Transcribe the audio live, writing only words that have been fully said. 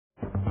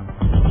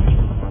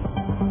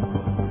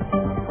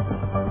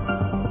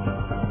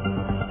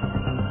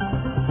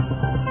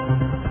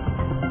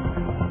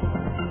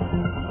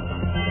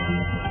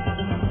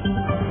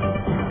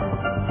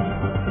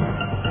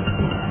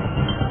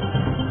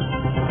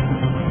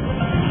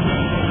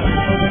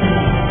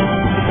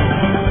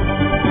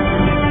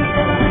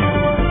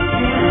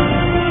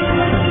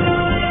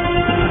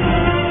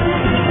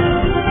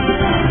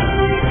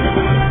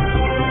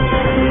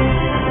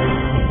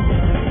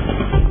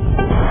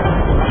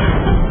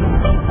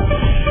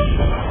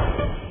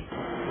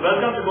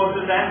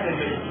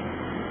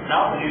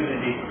Now news in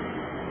detail.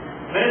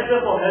 Minister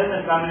for Health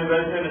and Family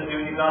Welfare Mr.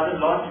 Jyoti Kadar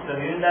launched the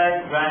Hyundai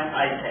Grand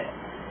i10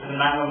 to the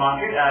Mangalore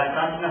market at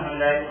Kanchana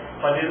Hyundai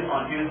Padil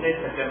on Tuesday,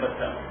 September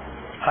 7th.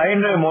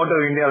 Hyundai Motor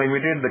India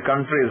Limited, the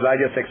country's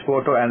largest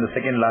exporter and the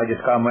second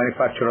largest car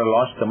manufacturer,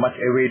 launched the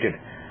much-awaited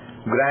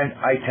Grand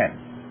i10.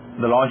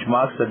 The launch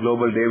marks the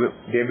global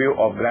debut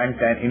of Grand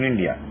 10 in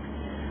India.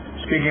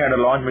 Speaking at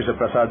the launch, Mr.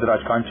 Prasad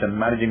Raj Kanchan,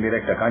 Managing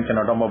Director,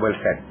 Kanchan Automobile,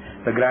 said,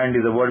 "The Grand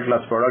is a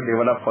world-class product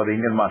developed for the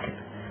Indian market.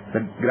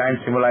 The Grand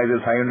symbolizes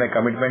Hyundai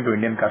commitment to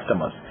Indian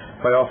customers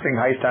by offering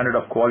high standard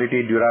of quality,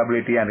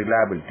 durability and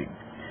reliability.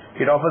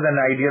 It offers an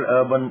ideal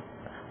urban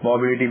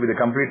mobility with a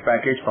complete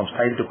package from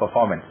style to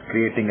performance,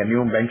 creating a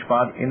new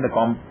benchmark in the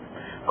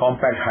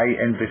compact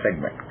high-entry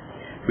segment.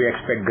 We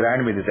expect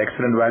Grand, with its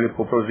excellent value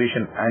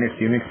proposition and its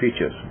unique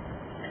features,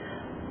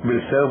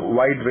 will serve a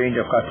wide range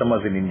of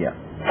customers in India."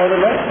 For the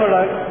next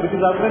product, which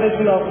is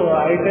upgradation of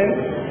i10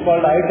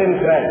 called i10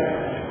 Grand.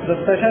 The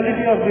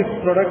speciality of this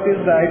product is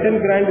the i10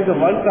 Grand is a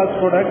world-class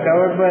product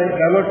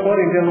developed for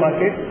Indian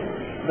market.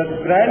 The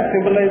Grand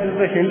symbolizes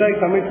the Hyundai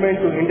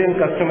commitment to Indian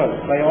customers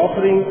by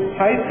offering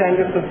high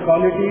standards of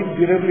quality,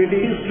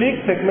 durability.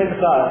 Sleek segment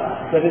car,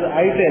 that is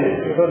i10,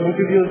 it was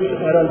introduced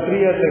around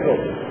 3 years ago.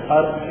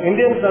 Our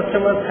Indian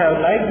customers have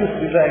liked this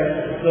design,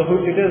 so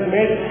it has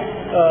made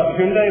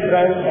Hyundai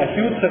brand a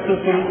huge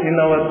successful in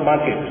our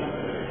market.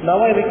 Now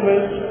I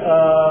request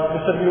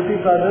Mr. Jyoti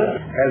Kadar.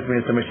 Health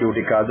Minister Mr.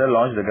 Jyoti Kadar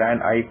launched the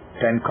Grand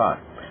i10 car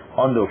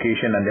on the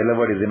occasion and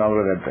delivered his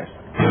inaugural address.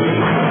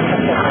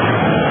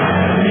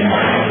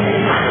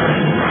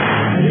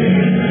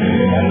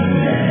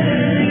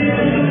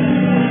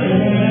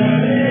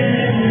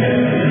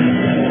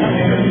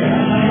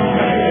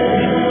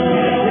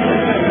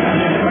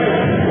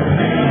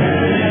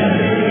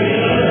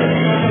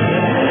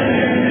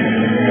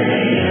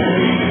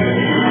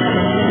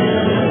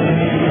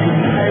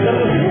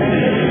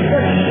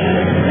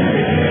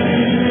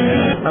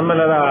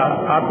 ನಮ್ಮೆಲ್ಲರ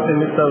ಆಪ್ತ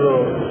ಮಿತ್ರರು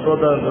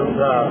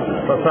ಸೋದರರಾದ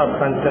ಪ್ರಸಾದ್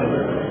ಕಂಚನ್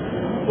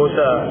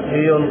ಬಹುಶಃ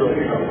ಈ ಒಂದು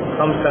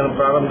ಸಂಸ್ಥೆಯನ್ನು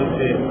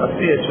ಪ್ರಾರಂಭಿಸಿ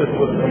ಅತಿ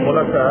ಯಶಸ್ವಿ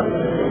ಮೂಲಕ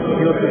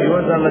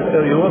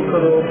ಇವತ್ತು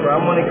ಯುವಕರು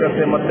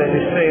ಪ್ರಾಮಾಣಿಕತೆ ಮತ್ತು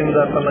ನಿಷ್ಠೆಯಿಂದ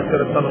ತನ್ನ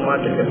ಕೆಲಸವನ್ನು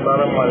ಮಾಡಲಿಕ್ಕೆ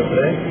ಪ್ರಾರಂಭ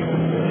ಮಾಡಿದರೆ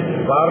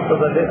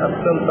ಭಾರತದಲ್ಲಿ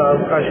ಅತ್ಯಂತ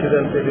ಅವಕಾಶ ಇದೆ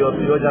ಅಂತೇಳಿ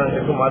ಇವತ್ತು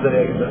ಯುವಜನಾಂಗಕ್ಕೂ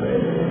ಮಾದರಿಯಾಗಿದ್ದಾರೆ.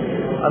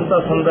 ಅಂಥ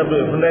ಸಂದರ್ಭ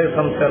ಹುಂಡೈ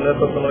ಸಂಸ್ಥೆಯ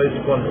ನೇತೃತ್ವ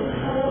ವಹಿಸಿಕೊಂಡು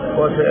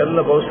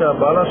ಬಹುಶಃ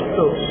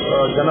ಬಹಳಷ್ಟು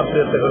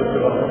ಜನಪ್ರಿಯತೆ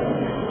ಗಳಿಸಿಕೊಂಡು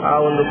ಆ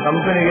ಒಂದು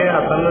ಕಂಪನಿಗೆ ಆ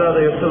ತನ್ನದಾದ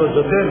ಹೆಸರು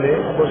ಜೊತೆಯಲ್ಲಿ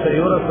ಬಹುಶಃ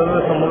ಇವರ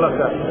ಸರ್ವಿಸ್ ಮೂಲಕ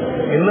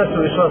ಇನ್ನಷ್ಟು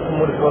ವಿಶ್ವಾಸ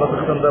ಮೂಡಿಸುವ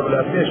ಸಂದರ್ಭದಲ್ಲಿ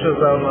ಅತಿ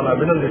ಯಶಸ್ವಿಯನ್ನು ನಾನು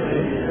ಅಭಿನಂದಿಸಿ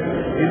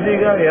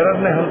ಇದೀಗ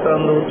ಎರಡನೇ ಹಂತ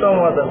ಒಂದು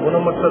ಉತ್ತಮವಾದ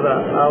ಗುಣಮಟ್ಟದ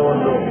ಆ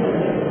ಒಂದು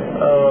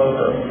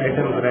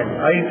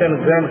i10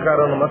 ಗ್ರ್ಯಾಂಡ್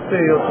ಕಾರನ್ನು ಮತ್ತೆ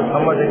ಇವತ್ತು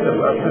ಸಮಾಜಕ್ಕೆ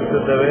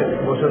ಅರ್ಪಿಸುತ್ತಿದ್ದೇವೆ.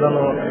 ಬಹುಶಃ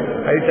ನಾನು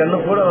i10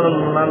 ಕೂಡ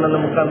ನಾನು ನನ್ನ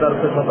ಮುಖಾಂತರ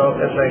ಅರ್ಪಿಸುವಂತ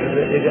ಅವಕಾಶ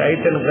ಆಗಿದೆ. ಈಗ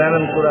i10 ಗ್ರ್ಯಾಂಡ್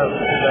ಅನ್ನು ಕೂಡ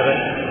ಅರ್ಪಿಸಿದ್ದಾರೆ.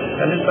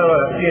 ಖಂಡಿತ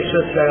ಅತಿ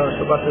ಯಶಸ್ವಿಯಾಗಿ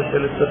ಶುಭಾಶಯ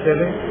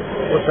ಸಲ್ಲಿಸುತ್ತೇನೆ.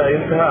 ಬಹುಶಃ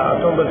ಇಂತಹ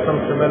ಆಟೋಮೊಬೈಲ್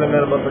ಸಂಸ್ಥೆ ಮೇಲೆ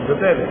ಬಂದ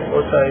ಜೊತೆಯಲ್ಲಿ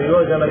ಬಹುಶಃ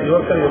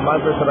ಯುವಕರಿಗೆ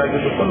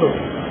ಮಾರ್ಗದರ್ಶಕರಾಗಿದ್ದುಕೊಂಡು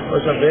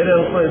ಬಹುಶಃ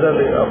ಬೇರೆಯವರಿಗೂ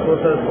ಇದರಲ್ಲಿ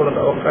ಪ್ರೋತ್ಸಾಹಿಸಿಕೊಳ್ಳುವ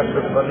ಅವಕಾಶ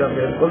ಬರಲಿ ಅಂತ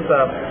ಹೇಳ್ಕೊಳ್ತಾ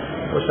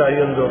ಬಹುಶಃ ಈ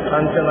ಒಂದು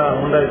ಕಾಂಚನ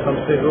ಹುಂಡೈ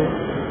ಸಂಸ್ಥೆಗೂ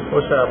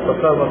ಬಹುಶಃ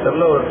ಪ್ರಸಾದ್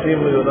ಮತ್ತೆಲ್ಲವರ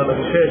ಟೀಮ್ಗೂ ನನ್ನ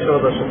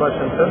ವಿಶೇಷವಾದ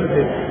ಶುಭಾಶಯ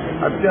ಸಲ್ಲಿಸಿ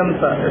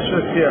ಅತ್ಯಂತ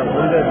ಯಶಸ್ವಿಯ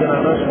ಮುಂದೆ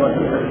ದಿನ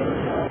ಶುಭಾಶಯ.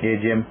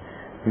 AGM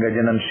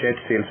Gajanan Shet,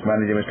 Sales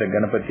Manager Mr.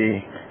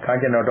 Ganapati,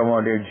 Kanchan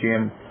Automotive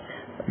GM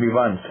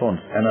Vivan Sons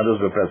and others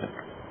were present.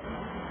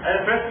 At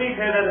a press meet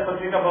held at the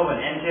Patrika Bhavan,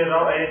 M.J.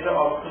 Rao, editor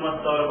of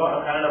Sumat Saurabha, a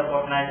Kannada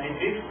fortnightly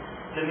briefed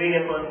the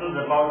media persons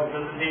about the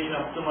presentation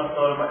of Sumat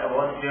Saurabha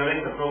Awards during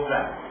the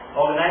program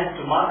organized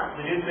to mark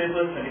the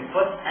newspaper's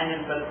 21st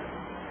annual festival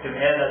to be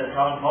held at the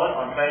Town Hall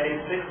on Friday,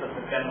 6th of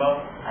September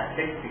at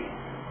 6 p.m.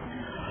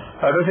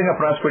 Addressing a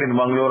press meet in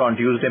Mangalore on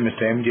Tuesday,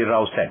 Mr. M.J.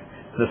 Rao said,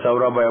 "The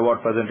Saurabha Award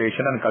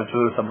presentation and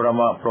cultural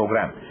Sabrama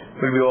program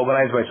will be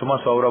organized by Suma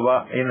Saurabha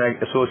in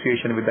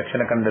association with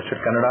Dakshina Kannada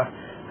District Kannada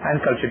and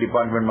Culture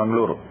Department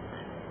Mangaluru,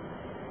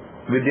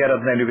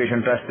 Vidyaratna Education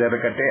Trust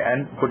Devakate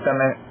and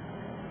Puttana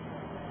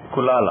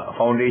Kulala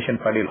Foundation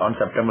Padil on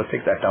September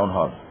 6th at Town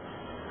Hall.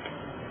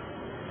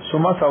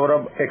 Suma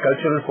Saurabha, a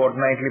cultural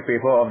fortnightly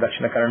paper of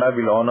Dakshina Kannada,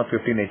 will honor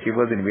 15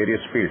 achievers in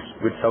various fields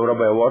with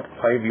Saurabha Award,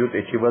 5 youth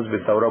achievers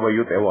with Saurabha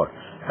Youth Award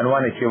and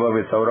 1 achiever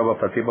with Saurabha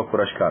Pratibha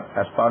Purashkar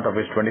as part of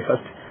its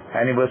 21st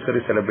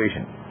anniversary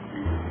celebration.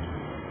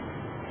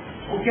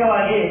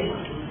 ಮುಖ್ಯವಾಗಿ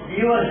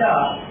ಈ ವರ್ಷ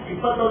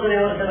 21ನೇ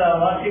ವರ್ಷದ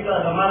ವಾರ್ಷಿಕ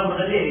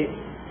ಸಮಾರಂಭದಲ್ಲಿ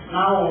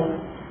ನಾವು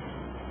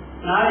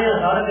ನಾಡಿನ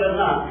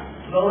ಸಾಧಕರನ್ನ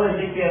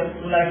ಗೌರವಿಸಲಿಕ್ಕೆ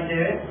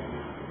ಮುಂದಾಗಿದ್ದೇವೆ.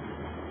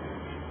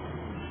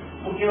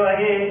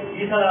 ಮುಖ್ಯವಾಗಿ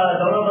ಈ ಸಲ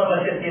ಸೌರಭ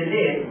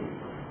ಪ್ರಶಸ್ತಿಯಲ್ಲಿ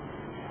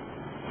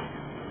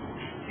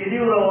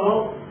ಕಿಡಿಯೂರವರು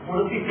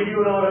ಉಡುಪಿ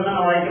ಕಿಡಿಯೂರವರನ್ನ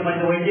ನಾವು ಆಯ್ಕೆ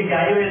ಮಾಡಿದ ವೈದ್ಯಕೀಯ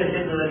ಆಯುರ್ವೇದ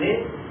ಕ್ಷೇತ್ರದಲ್ಲಿ,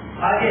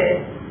 ಹಾಗೆ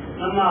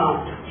ನಮ್ಮ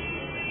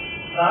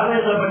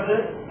ರಾಘವೇಂದ್ರ ಭಟ್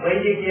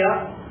ವೈದ್ಯಕೀಯ,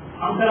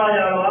 ಹಂಸರಾಜ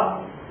ಅಳವ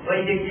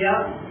ವೈದ್ಯಕೀಯ,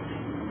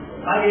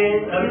 ಹಾಗೆ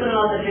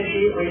ರವೀಂದ್ರನಾಥ ಶೆಟ್ಟಿ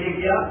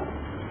ವೈದ್ಯಕೀಯ,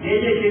 ಜೆ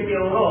ಶೆಟ್ಟಿ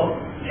ಅವರು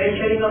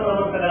ಶೈಕ್ಷಣಿಕ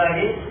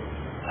ಪ್ರವರ್ತಕರಾಗಿ,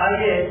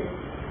 ಹಾಗೆ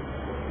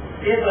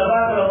ಕೆ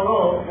ಪ್ರಭಾಕರ್ ಅವರು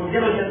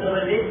ಉದ್ಯಮ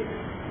ಕ್ಷೇತ್ರದಲ್ಲಿ,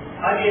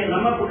 ಹಾಗೆ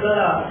ನಮ್ಮ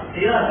ಕುಟುಂಬದ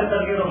ತೀರಾ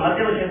ಶಂಕರ್ಗಿರು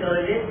ಮಾಧ್ಯಮ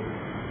ಕ್ಷೇತ್ರದಲ್ಲಿ,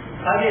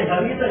 ಹಾಗೆ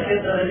ಸಂಗೀತ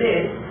ಕ್ಷೇತ್ರದಲ್ಲಿ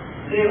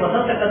ಶ್ರೀ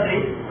ವಸಂತ ಕದ್ರಿ,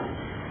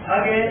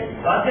 ಹಾಗೆ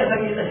ವಾದ್ಯ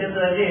ಸಂಗೀತ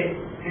ಕ್ಷೇತ್ರದಲ್ಲಿ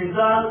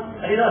ವಿದ್ವಾನ್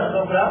ಹರಿದಾಸ್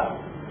ಚೋಪ್ರಾ,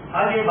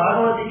 ಹಾಗೆ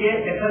ಭಾಗವತಿಕೆ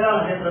ಯಕ್ಷಗಾನ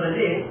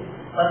ಕ್ಷೇತ್ರದಲ್ಲಿ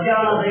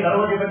ಪದ್ಯಾವನ ಶ್ರೀ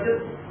ಗಣಪತಿ ಭಟ್,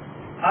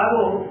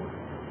 ಹಾಗೂ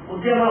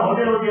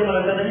ಹೋಟೆಲ್ ಉದ್ಯಮ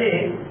ರಂಗದಲ್ಲಿ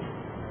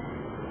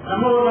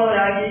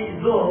ನಮ್ಮೂರಿನವರಾಗಿ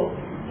ಇದ್ದು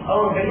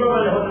ಅವರು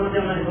ಬೆಂಗಳೂರಲ್ಲಿ ಹೋಟೆಲ್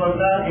ಉದ್ಯಮ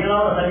ನಡೆಸುವಂತಹ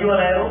ನೀಲಾವ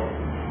ಸಂಜೀವರಾಯರು,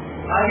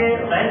 ಹಾಗೆ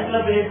ಲಯನ್ಸ್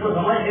ಕ್ಲಬ್ ಇಟ್ಟು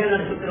ಸಮಾಜ ಸೇವೆ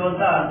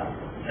ನಡೆಸುತ್ತಿರುವಂತಹ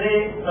ಶ್ರೀ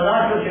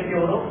ಸದಾಶಿವ ಶೆಟ್ಟಿ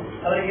ಅವರು,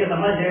 ಅವರಿಗೆ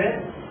ಸಮಾಜ ಸೇವೆ,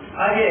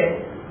 ಹಾಗೆ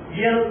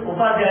ಜಿಎಲ್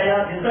ಉಪಾಧ್ಯಾಯ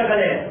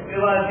ಚಿತ್ರಕಲೆ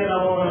ವಿಭಾಗಕ್ಕೆ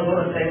ನಾವು ಅವರನ್ನು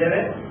ಗೌರವಿಸ್ತಾ ಇದ್ದೇವೆ.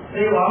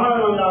 ಶ್ರೀ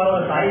ವಾಮನಾನಂದ ಅವರ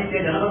ಸಾಹಿತ್ಯ,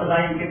 ಜನಪದ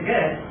ಸಾಹಿತ್ಯಕ್ಕೆ,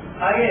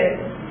 ಹಾಗೆ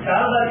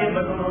ಶಾರದಾ ಕೆ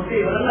ಭಟ್ಟಿ,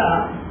 ಇವರೆಲ್ಲ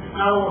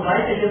ನಾವು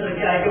ಸಾಹಿತ್ಯ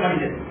ಕ್ಷೇತ್ರಕ್ಕೆ ಆಯ್ಕೆ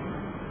ಮಾಡಿದ್ದೇವೆ.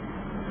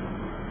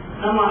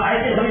 ನಮ್ಮ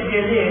ಆಯ್ಕೆ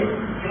ಸಮಿತಿಯಲ್ಲಿ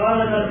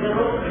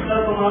ಶಿವಾನಂದರು,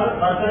 ವಿಠಲ್ ಕುಮಾರ್,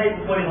 ಭಾಸ್ಕರ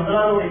ಕೋಳಿ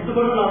ಮೊದಲಾದವರು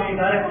ಇದ್ದುಕೊಂಡು ನಾವು ಈ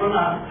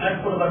ಕಾರ್ಯಕ್ರಮವನ್ನು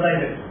ನಡೆಸಿಕೊಂಡು ಬರ್ತಾ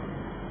ಇದ್ದೇವೆ.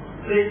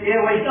 ಶ್ರೀ ಕೆ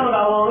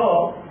ವೈಷ್ಣವರಾವ್ ಅವರು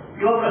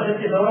ಯುವ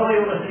ಪ್ರಶಸ್ತಿ, ಗೌರವ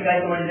ಯುವ ಪ್ರಶಸ್ತಿಗೆ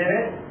ಆಯ್ಕೆ ಮಾಡಿದ್ದೇವೆ.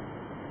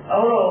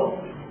 ಅವರು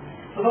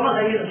ಸುಗಮ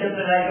ಸಂಗೀತ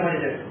ಕ್ಷೇತ್ರಕ್ಕೆ ಆಯ್ಕೆ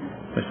ಮಾಡಿದ್ದೇವೆ.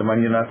 Mr.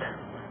 Manjunath,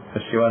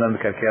 Mr. Shivanand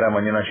Karkera,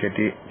 Manjunath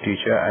Shetty,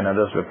 teacher, and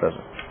others were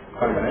present.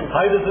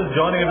 Hi, this is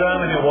John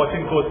Abraham and you're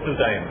watching Coastal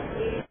Times.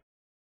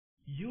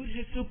 ಇವ್ರ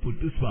ಹೆಸರು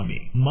ಪುಟ್ಟುಸ್ವಾಮಿ.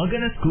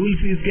 ಮಗನ ಸ್ಕೂಲ್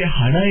ಫೀಸ್ಗೆ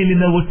ಹಣ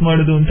ಎಲ್ಲಿಂದ ಒಟ್ಟು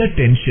ಮಾಡೋದು ಅಂತ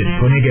ಟೆನ್ಷನ್.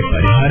 ಕೊನೆಗೆ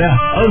ಪರಿಹಾರ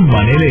ಅವ್ರ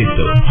ಮನೇಲೇ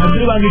ಇತ್ತು.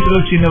 ಭದ್ರವಾಗಿಟ್ಟಿರೋ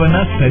ಚಿನ್ನವನ್ನ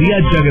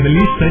ಸರಿಯಾದ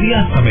ಜಾಗದಲ್ಲಿ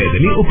ಸರಿಯಾದ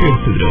ಸಮಯದಲ್ಲಿ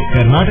ಉಪಯೋಗಿಸಿದ್ರು.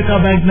 ಕರ್ನಾಟಕ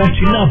ಬ್ಯಾಂಕ್ ನ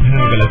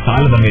ಚಿನ್ನಾಭರಣಗಳ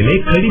ಸಾಲದ ಮೇಲೆ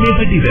ಕಡಿಮೆ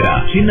ಬಡ್ಡಿ ದರ,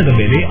 ಚಿನ್ನದ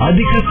ಮೇಲೆ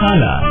ಅಧಿಕ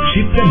ಸಾಲ,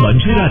 ಕ್ಷಿಪ್ರ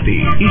ಮಂಜೂರಾತಿ.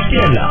 ಇಷ್ಟೇ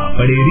ಅಲ್ಲ,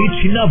 ಪಡೆಯಿರಿ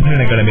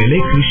ಚಿನ್ನಾಭರಣಗಳ ಮೇಲೆ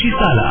ಕೃಷಿ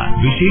ಸಾಲ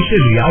ವಿಶೇಷ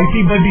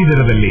ರಿಯಾಯಿತಿ ಬಡ್ಡಿ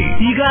ದರದಲ್ಲಿ.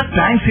 ಈಗ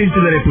ಥ್ಯಾಂಕ್ಸ್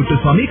ಹೇಳ್ತಿದ್ದಾರೆ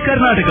ಪುಟ್ಟುಸ್ವಾಮಿ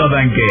ಕರ್ನಾಟಕ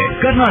ಬ್ಯಾಂಕ್ಗೆ.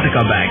 ಕರ್ನಾಟಕ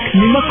ಬ್ಯಾಂಕ್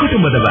ನಿಮ್ಮ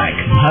ಕುಟುಂಬದ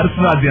ಬ್ಯಾಂಕ್,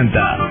 ಭಾರತದಾದ್ಯಂತ.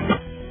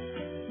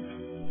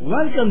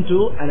 Welcome to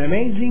an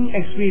amazing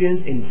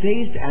experience in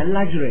taste and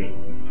luxury.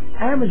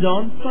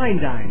 Amazon Fine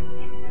Dine,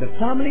 the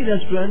family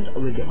restaurant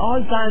with the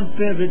all-time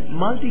favorite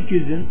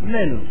multi-cuisine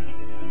menu.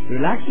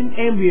 Relaxing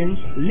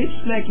ambience,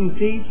 lip-smacking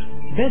taste,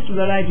 best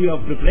variety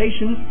of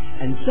preparation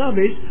and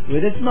service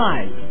with a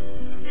smile.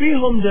 Free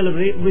home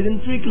delivery within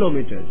 3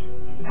 kilometers.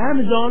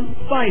 Amazon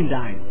Fine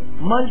Dine,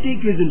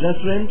 multi-cuisine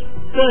restaurant,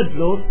 3rd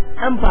floor,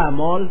 Empire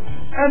Mall,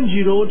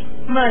 MG Road,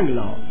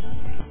 Mangalore.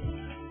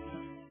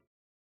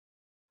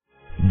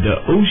 The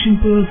Ocean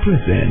Pearl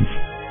presents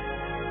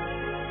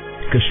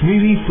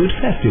Kashmiri Food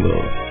Festival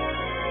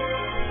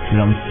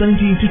from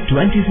 17 to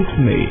 26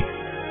 May,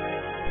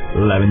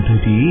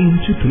 11:30 AM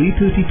to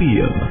 3:30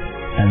 PM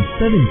and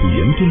 7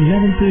 PM to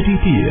 11:30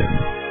 PM.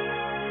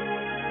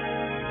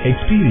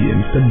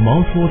 Experience the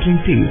mouth-watering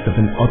taste of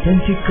an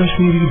authentic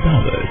Kashmiri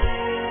dawat,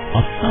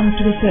 a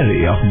sumptuous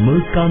array of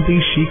Milk Kanti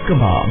Sheikh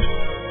Kebabs,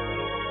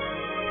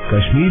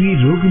 Kashmiri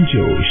Rogan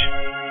Josh,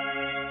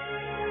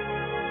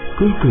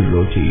 Kurkur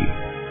Roti,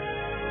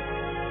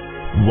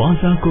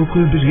 Waza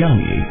Kokur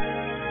Biryani,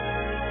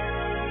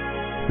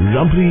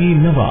 Rabri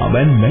Nawab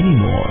and many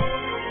more.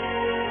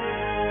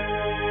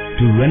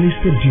 To relish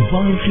the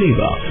divine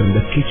flavor from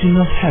the kitchen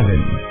of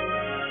heaven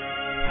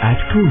at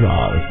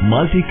Kural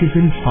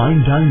Multi-Cuisine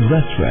Fine Dine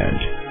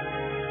Restaurant.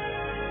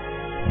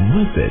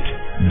 Visit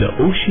the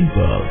Ocean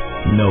Pearl,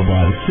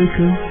 Nobar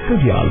Circle,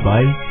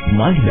 Kadyalbai,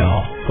 Mahila.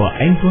 For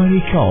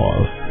enquiry call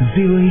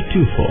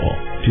 0824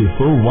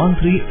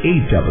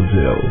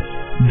 2413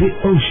 The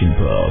Ocean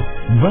Pearl.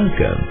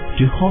 Welcome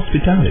to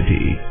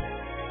hospitality.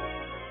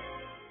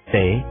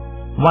 Today,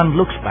 one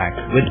looks back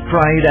with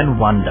pride and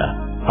wonder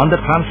on the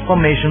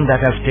transformation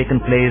that has taken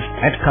place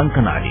at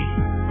Kankanadi.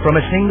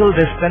 From a single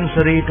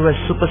dispensary to a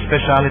super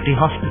speciality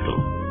hospital.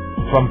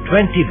 From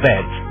 20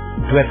 beds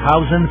to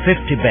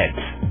 1,050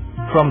 beds.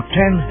 From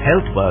 10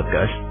 health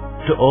workers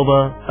to over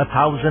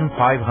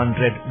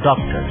 1,500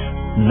 doctors,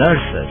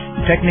 nurses,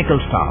 technical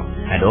staff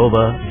and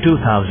over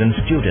 2,000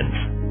 students.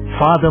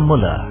 Father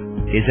Muller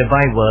is a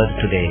byword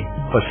today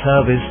for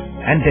service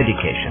and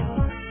dedication,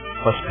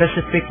 for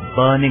specific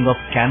burning of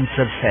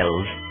cancer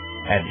cells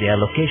at their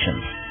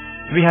locations.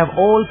 We have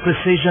all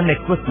precision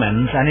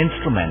equipments and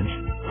instruments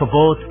for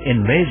both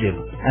invasive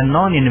and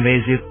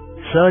non-invasive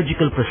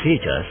surgical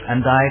procedures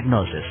and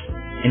diagnosis,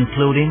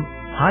 including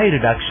high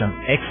reduction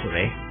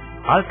X-ray,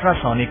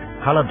 ultrasonic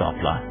color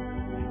Doppler,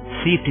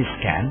 CT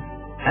scan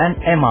and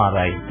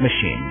MRI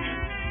machines.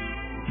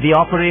 The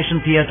operation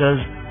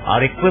theatres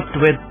are equipped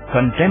with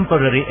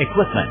contemporary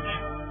equipment,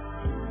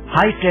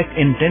 high-tech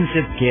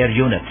intensive care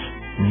units,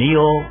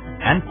 neo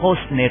and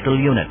postnatal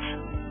units,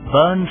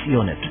 burns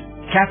unit,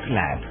 cath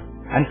lab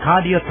and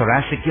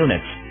cardiothoracic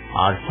units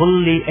are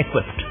fully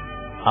equipped.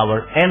 Our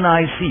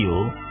NICU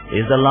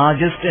is the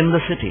largest in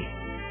the city.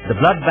 The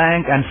blood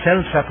bank and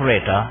cell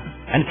separator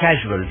and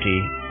casualty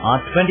are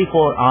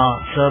 24-hour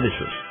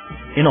services.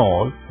 In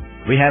all,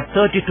 we have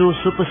 32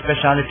 super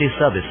specialty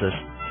services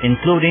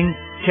including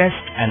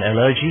chest and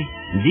allergy,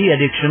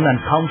 de-addiction and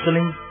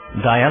counseling,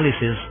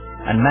 dialysis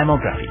and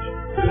mammography.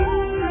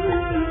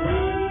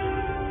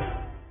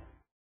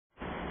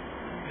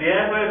 The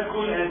Empire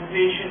School in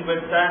association with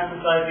Science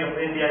Society of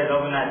India is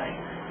organizing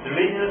the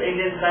Regional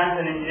Indian Science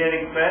and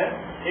Engineering Fair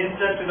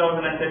INSET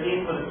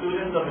 2013 for the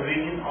students of the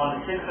region on the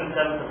 6th and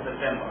 7th of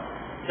September,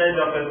 said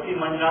Dr. C.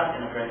 Manjunath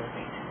in a press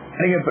meet.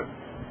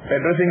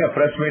 Addressing a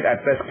press meet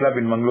at Press Club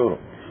in Mangalore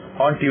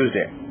on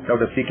Tuesday,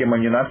 Dr. C.K.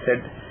 Manjunath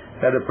said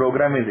that the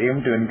program is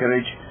aimed to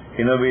encourage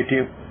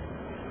innovative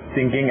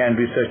thinking and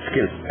research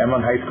skills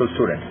among high school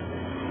students.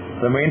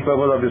 The main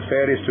purpose of this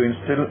fair is to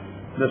instill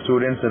the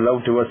students a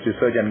love towards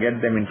research and get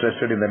them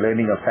interested in the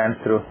learning of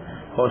science through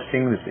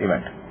hosting this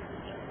event.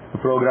 The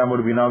program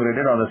would be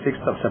inaugurated on the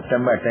 6th of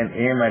September at 10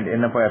 a.m. at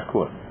Innapaya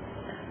School,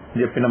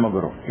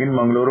 Jeppinamaguru, in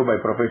Mangaluru by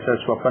Professor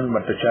Swapan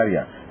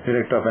Bhattacharya,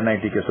 Director of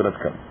NITK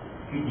Surathkal.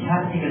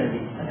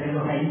 ವಿದ್ಯಾರ್ಥಿಗಳಲ್ಲಿ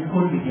ಅದರಲ್ಲೂ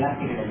high school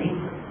ವಿದ್ಯಾರ್ಥಿಗಳಲ್ಲಿ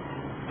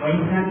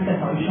ವೈಜ್ಞಾನಿಕ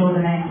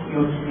ಸಂಶೋಧನೆ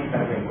ಯೋಚನೆ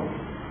ತರಬೇಕು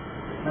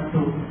ಮತ್ತು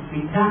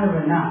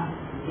ವಿಜ್ಞಾನವನ್ನ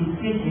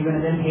ನಿತ್ಯ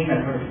ಜೀವನದಲ್ಲಿ ಹೇಗೆ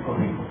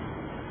ಅಳವಡಿಸಿಕೋಬೇಕು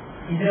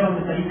ಇದರ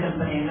ಒಂದು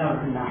ಪರಿಕಲ್ಪನೆಯನ್ನು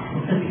ಅವರನ್ನ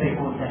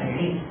ಹುಟ್ಟಿಸಬೇಕು ಅಂತ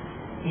ಹೇಳಿ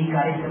ಈ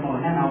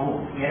ಕಾರ್ಯಕ್ರಮವನ್ನ ನಾವು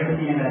 2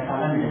 ದಿನಗಳ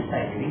ಕಾಲ ನಡೆಸ್ತಾ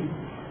ಇದ್ದೀವಿ.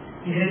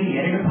 ಇದರಲ್ಲಿ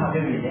 2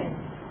 ಭಾಗಗಳಿದೆ.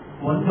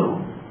 ಒಂದು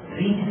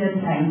ರೀಜನಲ್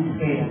ಸೈನ್ಸ್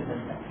ಫೇರ್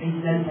ಅಂತಂದ್ರೆ,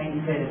 ರೀಜನಲ್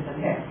ಸೈನ್ಸ್ ಫೇರ್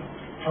ಅಂತಂದ್ರೆ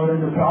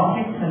ಅವರೊಂದು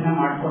ಪ್ರಾಜೆಕ್ಟ್ಸ್ ಅನ್ನ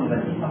ಮಾಡ್ಕೊಂಡು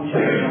ಬಂದು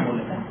ಸಂಶೋಧನೆಯ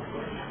ಮೂಲಕ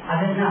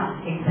ಅದನ್ನ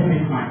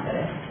ಎಕ್ಸಿಬಿಟ್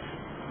ಮಾಡ್ತಾರೆ.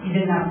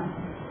 ಇದನ್ನ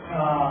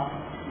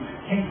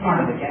ಚೆಕ್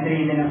ಮಾಡೋದಕ್ಕೆ ಅಂದ್ರೆ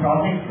ಇದನ್ನ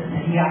ಪ್ರಾಜೆಕ್ಟ್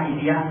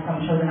ಸರಿಯಾಗಿದೆಯಾ,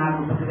 ಸಂಶೋಧನಾ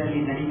ರೂಪದಲ್ಲಿ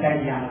ನಡೀತಾ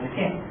ಇದೆಯಾ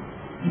ಅನ್ನೋದಕ್ಕೆ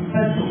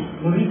 20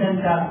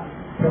 ನುರಿದಂತ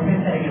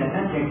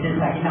ಪ್ರೊಫೆಸರ್ಗಳನ್ನ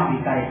ಜಡ್ಜಸ್ ಆಗಿ ನಾವು ಈ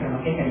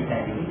ಕಾರ್ಯಕ್ರಮಕ್ಕೆ ಕರೀತಾ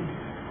ಇದ್ದೀವಿ.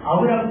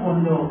 ಅವರ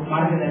ಒಂದು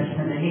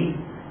ಮಾರ್ಗದರ್ಶನದಲ್ಲಿ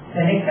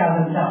ಸೆಲೆಕ್ಟ್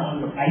ಆದಂತ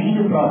ಒಂದು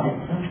 5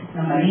 ಪ್ರಾಜೆಕ್ಟ್ಸ್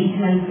ನಮ್ಮ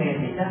ರೀಜನಲ್ ಫೇರ್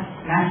ನಿಂದ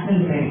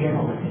ನ್ಯಾಷನಲ್ ಫೇರ್ಗೆ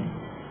ಹೋಗುತ್ತೆ.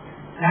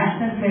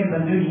 ನ್ಯಾಷನಲ್ ಫೇರ್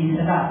ಬಂದು ಈ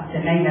ಸಲ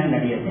ಚೆನ್ನೈನಲ್ಲಿ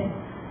ನಡೆಯುತ್ತೆ.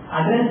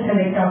 ಅದರಲ್ಲಿ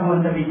ಸೆಲೆಕ್ಟ್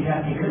ಆಗುವಂತ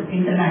ವಿದ್ಯಾರ್ಥಿಗಳು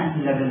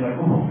ಇಂಟರ್ನ್ಯಾಷನಲ್ ಲೆವೆಲ್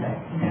ವರೆಗೂ ಹೋಗ್ತಾರೆ.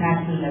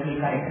 ಇಂಟರ್ನ್ಯಾಷನಲ್ ಲೆವೆಲ್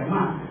ಕಾರ್ಯಕ್ರಮ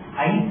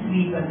ಐಸ್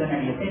ವೀಕ್ ಅಂತ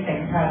ನಡೆಯುತ್ತೆ,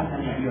 ಟೆಕ್ಸಾಸ್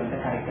ನಲ್ಲಿ ನಡೆಯುವಂತ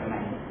ಕಾರ್ಯಕ್ರಮ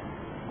ಇದೆ.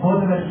 ಹೋದ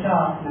ವರ್ಷ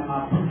ನಮ್ಮ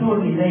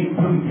ಪುತ್ತೂರಿನಿಂದ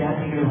 2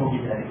 ವಿದ್ಯಾರ್ಥಿಗಳು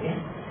ಹೋಗಿದ್ದಾರೆ.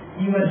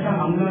 ಈ ವರ್ಷ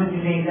ಮಂಗಳೂರು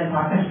ಜಿಲ್ಲೆಯಿಂದ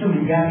ಸಾಕಷ್ಟು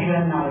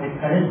ವಿದ್ಯಾರ್ಥಿಗಳನ್ನ ನಾವು ಅದಕ್ಕೆ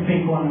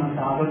ಕಳಿಸಬೇಕು ಅನ್ನುವಂತ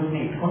ಆಲೋಚನೆ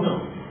ಇಟ್ಕೊಂಡು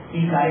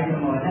ಈ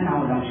ಕಾರ್ಯಕ್ರಮವನ್ನ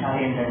ನಾವು ನಮ್ಮ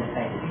ಶಾಲೆಯಲ್ಲಿ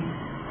ನಡೆಸ್ತಾ ಇದ್ದೀವಿ.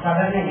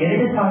 ಸಾಧಾರಣ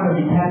 2,000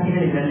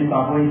 ವಿದ್ಯಾರ್ಥಿಗಳು ಇದರಲ್ಲಿ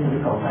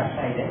ಭಾಗವಹಿಸೋದಕ್ಕೆ ಅವಕಾಶ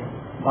ಇದೆ,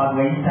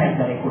 ಭಾಗವಹಿಸ್ತಾ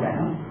ಇದ್ದಾರೆ ಕೂಡ.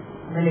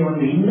 ಆಮೇಲೆ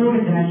ಒಂದು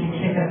 200 ಜನ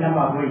ಶಿಕ್ಷಕರನ್ನ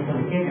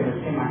ಭಾಗವಹಿಸೋದಕ್ಕೆ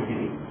ವ್ಯವಸ್ಥೆ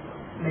ಮಾಡಿದ್ದೀವಿ.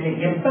 ಆಮೇಲೆ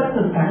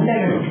 70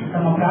 ತಂಡಗಳು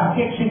ತಮ್ಮ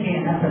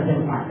ಪ್ರಾತ್ಯಕ್ಷಿಕೆಯನ್ನ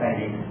ಪ್ರೆಸೆಂಟ್ ಮಾಡ್ತಾ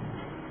ಇದ್ದೀವಿ.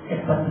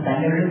 70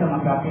 ತಂಡಗಳು ತಮ್ಮ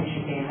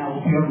ಪ್ರಾತ್ಯಕ್ಷಿಕೆಯನ್ನ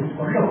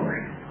ಉಪಯೋಗಿಸಿಕೊಂಡು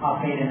ಆ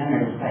ಫೇರನ್ನ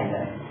ನಡೆಸ್ತಾ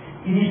ಇದ್ದಾರೆ.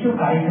 ಇದಿಷ್ಟು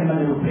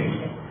ಕಾರ್ಯಕ್ರಮದ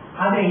ರೂಪರೇಷೆ.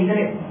 ಆದ್ರೆ ಇದರ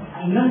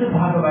ಇನ್ನೊಂದು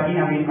ಭಾಗವಾಗಿ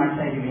ನಾವೇನ್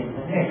ಮಾಡ್ತಾ ಇದೀವಿ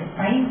ಅಂತಂದ್ರೆ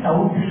ಸೈನ್ಸ್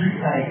ಔಟ್ರೀಚ್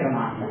ಕಾರ್ಯಕ್ರಮ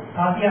ಅಂತ.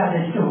 ಸಾಧ್ಯ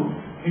ಆದಷ್ಟು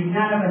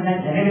ವಿಜ್ಞಾನವನ್ನ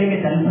ಜನಗಳಿಗೆ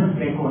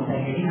ತಲುಪಿಸಬೇಕು ಅಂತ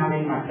ಹೇಳಿ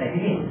ನಾವೇನ್ ಮಾಡ್ತಾ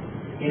ಇದೀವಿ,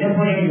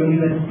 ಎಡಪುರೆ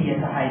ಯೂನಿವರ್ಸಿಟಿಯ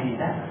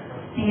ಸಹಾಯದಿಂದ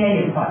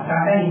TIFR,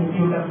 Tata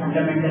institute of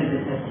fundamental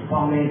research,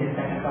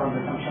 ಬಾಂಬೆಯಲ್ಲಿರ್ತಕ್ಕಂಥ ಒಂದು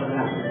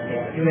ಸಂಶೋಧನಾ ಸಂಸ್ಥೆ,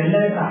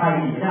 ಇವರೆಲ್ಲರ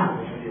ಸಹಾಯದಿಂದ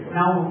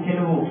ನಾವು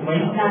ಕೆಲವು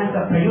ವೈಜ್ಞಾನಿಕ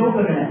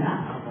ಪ್ರಯೋಗಗಳನ್ನ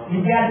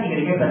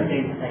ವಿದ್ಯಾರ್ಥಿಗಳಿಗೆ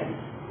ಪರಿಚಯಿಸ್ತಾ ಇದ್ದೀವಿ.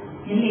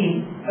 ಇಲ್ಲಿ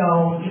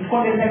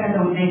ಇಟ್ಕೊಂಡಿರ್ತಕ್ಕಂಥ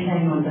ಉದ್ದೇಶ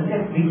ಏನು ಅಂತಂದ್ರೆ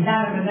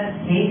ವಿಜ್ಞಾನವನ್ನ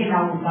ಹೇಗೆ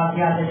ನಾವು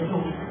ಸಾಧ್ಯ ಆದಷ್ಟು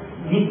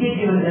ನಿತ್ಯ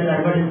ಜೀವನದಲ್ಲಿ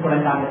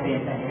ಅಳವಡಿಸಿಕೊಳ್ಳಕ್ಕಾಗತ್ತೆ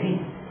ಅಂತ ಹೇಳಿ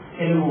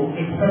ಕೆಲವು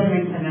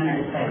ಎಕ್ಸ್ಪೆರಿಮೆಂಟ್ಸ್ ಅನ್ನ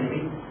ನಡೆಸ್ತಾ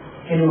ಇದ್ದೀವಿ,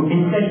 ಕೆಲವು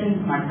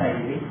ಡಿಸ್ಕಷನ್ಸ್ ಮಾಡ್ತಾ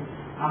ಇದ್ದೀವಿ,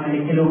 ಆಮೇಲೆ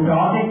ಕೆಲವು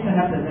ಪ್ರಾಜೆಕ್ಟ್ಸ್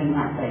ಅನ್ನ ಪ್ರೆಸೆಂಟ್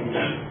ಮಾಡ್ತಾ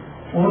ಇದ್ದೀವಿ,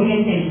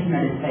 ಓರಿಯಂಟೇಷನ್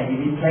ನಡೆಸ್ತಾ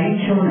ಇದ್ದೀವಿ, ಸ್ಲೈಡ್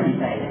ಶೋ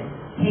ನಡೀತಾ ಇದೆ.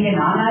 ಹೀಗೆ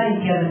ನಾನಾ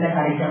ರೀತಿಯಾದಂತಹ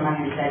ಕಾರ್ಯಕ್ರಮ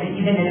ನಡೀತಾ ಇದೆ.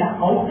 ಇದನ್ನೆಲ್ಲ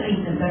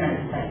ಔಟ್ರೀಚ್ ಅಂತ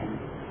ನಡೆಸ್ತಾ ಇದ್ದೀವಿ.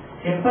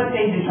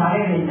 75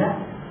 ಶಾಲೆಗಳಿಂದ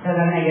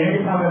ಸಾಧಾರಣ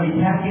 2,000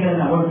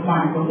 ವಿದ್ಯಾರ್ಥಿಗಳನ್ನ ಒಟ್ಟು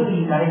ಮಾಡಿಕೊಂಡು ಈ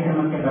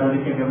ಕಾರ್ಯಕ್ರಮಕ್ಕೆ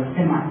ಬರೋದಕ್ಕೆ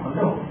ವ್ಯವಸ್ಥೆ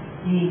ಮಾಡಿಕೊಂಡು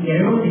ಈ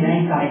 2 ದಿನ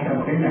ಈ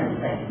ಕಾರ್ಯಕ್ರಮಗಳು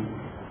ನಡೆಸ್ತಾ ಇದ್ದೀವಿ.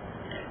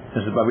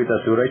 Mrs. Babita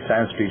Suraj,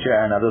 science teacher,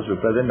 and others were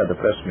present at the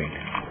press meet.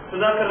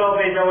 Sudhakar Rao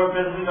Pejawar,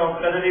 president of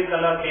Kadali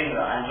Kala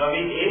Kendra, and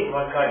Ravi A.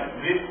 Vakari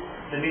briefed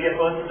the media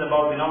persons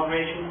about the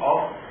inauguration of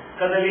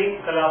Kadali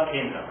Kala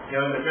Kendra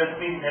during the press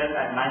meet held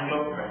at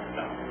Mangalore Press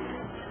Club.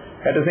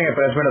 Addressing a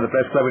press meet at the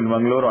press club in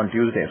Mangalore on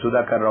Tuesday,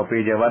 Sudhakar Rao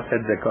Pejawar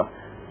said the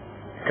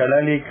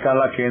Kadali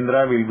Kala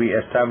Kendra will be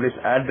established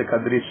at the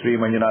Kadri Sri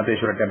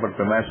Manjunatheshwara temple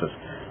premises,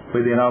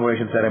 with the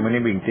inauguration ceremony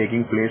being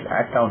taking place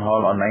at Town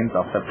Hall on 9th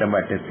of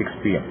September at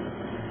 6 p.m.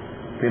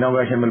 The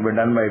inauguration will be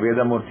done by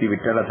Vedamurti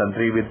Vittala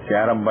Tantri with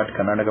Jayaram Bhatt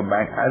Karnataka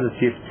Bank as the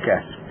chief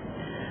guest.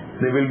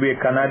 There will be a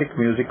Carnatic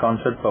music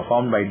concert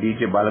performed by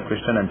DJ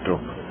Balakrishnan and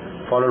troupe,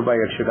 followed by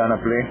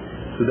Yakshagana play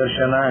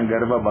Sudarshana and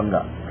Garba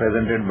Banga,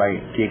 presented by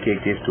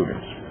KKK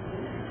students.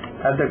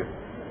 At the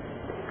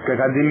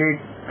Kadali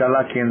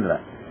Kala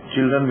Kendra,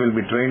 children will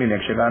be trained in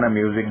Yakshagana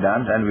music,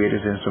 dance and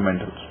various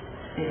instrumentals.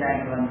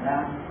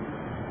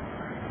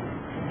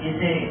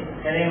 J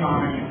ಕಲೆ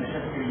ಮಹಾಮಣಿ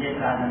ಪ್ರಶಸ್ತಿ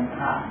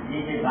ವಿಜೇತರಾದಂತಹ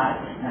DJ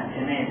Balakrishna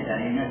Chennai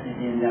ಇದ್ದಾರೆ.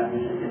 ಯೂನಿವರ್ಸಿಟಿಯಿಂದ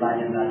ಪ್ರಶಸ್ತಿ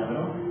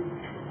ಭಾಜನರಾದವರು,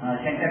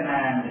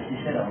 Shankaranarayana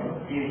ಶಿಷ್ಯರವರು,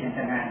 TV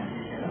Shankaranarayana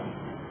ಶಿಷ್ಯರು.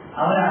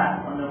 ಅವರ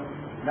ಒಂದು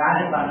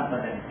ರಾಜಪಾಲ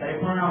ಪದವಿ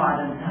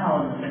ಪರಿಪೂರ್ಣವಾದಂತಹ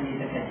ಒಂದು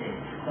ಸಂಗೀತ ಕಚೇರಿ,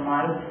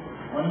 ಸುಮಾರು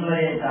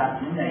 1.5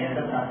 ತಾಸಿನಿಂದ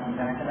 2 ತಾಸಿನ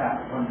ತನಕದ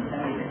ಒಂದು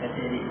ಸಂಗೀತ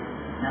ಕಚೇರಿ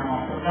ನಮ್ಮ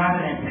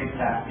ಉದ್ಘಾಟನೆ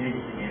ಪ್ರಯುಕ್ತ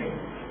ಯೋಜಿಸಿದ್ದೇವೆ.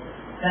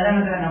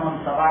 ತದನಂತರ ನಾವು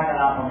ಸಭಾ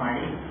ಕಲಾಪ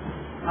ಮಾಡಿ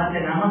ಮತ್ತೆ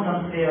ನಮ್ಮ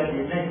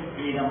ಸಂಸ್ಥೆಯಲ್ಲಿ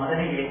ಈಗ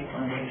ಮೊದಲಿಗೆ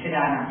ಒಂದು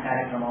ಯಕ್ಷಗಾನ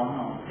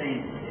ಕಾರ್ಯಕ್ರಮವನ್ನು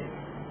ಸಂಯೋಜಿಸಿದ್ದೇವೆ.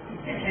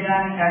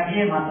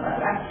 ಯಕ್ಷಗಾನಕ್ಕಾಗಿಯೇ ಮಾತ್ರ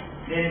ಅಲ್ಲ,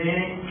 ಬೇರೆ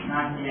ಬೇರೆ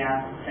ನಾಟ್ಯ,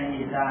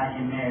 ಸಂಗೀತ,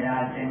 ಹಿಮ್ಮೇಳ,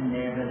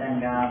 ಚೆಂಡೆ,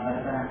 ಮೃದಂಗ,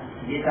 ಭರತನ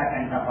ಗೀತಾ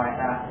ಕಂಠಪಾಠ,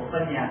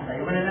 ಉಪನ್ಯಾಸ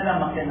ಇವುಗಳೆಲ್ಲ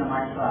ಮಕ್ಕಳನ್ನು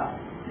ಮಾಡಿಸುವ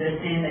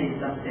ದೃಷ್ಟಿಯಿಂದ ಈ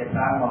ಸಂಸ್ಥೆ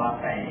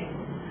ಪ್ರಾರಂಭವಾಗ್ತಾ ಇದೆ.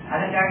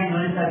 ಅದಕ್ಕಾಗಿ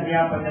ನುರಿತ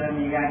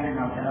ಅಧ್ಯಾಪಕರನ್ನು ಈಗಾಗಲೇ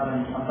ನಾವು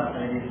ಕೆಲವರನ್ನು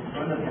ಸಂಪರ್ಕದಲ್ಲಿ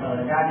ಇರಿಸಿಕೊಂಡು ಕೆಲವು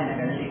ರಜಾ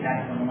ದಿನಗಳಲ್ಲಿ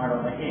ಕಾರ್ಯಕ್ರಮ ಮಾಡುವ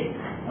ಬಗ್ಗೆ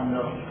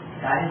ಒಂದು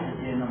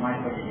ಕಾರ್ಯಸೂಚಿಯನ್ನು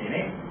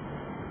ಮಾಡಿಕೊಟ್ಟಿದ್ದೇವೆ.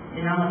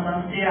 ನಮ್ಮ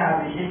ಸಂಸ್ಥೆಯ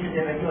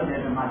ವಿಶೇಷತೆ ಬಗ್ಗೆ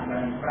ಒಂದೆರಡು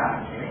ಮಾತುಗಳನ್ನು ಕೂಡ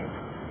ಹಾಕ್ತೇವೆ.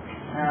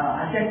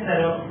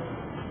 ಅಶಕ್ತರು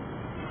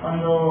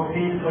ಒಂದು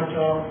ಫೀಸ್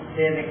ಕೊಟ್ಟು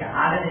ಸೇರಲಿಕ್ಕೆ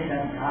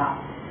ಆಗದಿದ್ದಂತಹ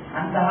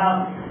ಅಂತಹ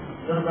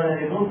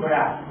ದುರ್ಬಲರಿಗೂ ಕೂಡ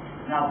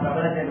ನಾವು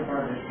ಪ್ರಬಲತೆಯನ್ನು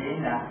ಕೊಡೋ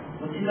ದೃಷ್ಟಿಯಿಂದ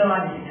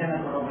ಉಚಿತವಾಗಿ ಶಿಕ್ಷಣ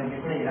ಕೊಡುವ ಬಗ್ಗೆ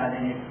ಕೂಡ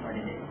ಈಗಾಗಲೇ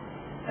ಇಟ್ಟುಕೊಂಡಿದೆ.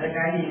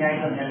 ಅದಕ್ಕಾಗಿ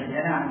ಈಗಾಗಲೇ ಒಂದೆರಡು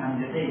ಜನ ನಮ್ಮ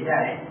ಜೊತೆ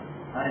ಇದ್ದಾರೆ.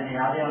 ಅವರಲ್ಲಿ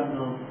ಯಾವುದೇ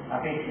ಒಂದು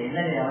ಅಪೇಕ್ಷೆ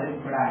ಇಲ್ಲದೆ ಅವರಿಗೂ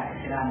ಕೂಡ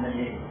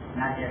ಯಕ್ಷಗಾನದಲ್ಲಿ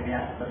ನಾಟ್ಯ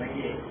ಅಭ್ಯಾಸದ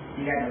ಬಗ್ಗೆ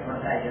ಈಗಾಗಲೇ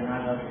ಕೊಡ್ತಾ ಇದ್ದೇವೆ.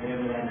 4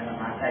 ಪ್ರಯೋಗಗಳನ್ನೆಲ್ಲ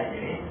ಮಾಡ್ತಾ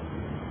ಇದ್ದೇವೆ.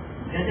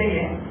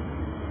 ಜೊತೆಗೆ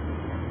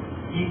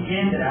ಈ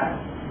ಕೇಂದ್ರ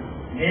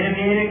ಬೇರೆ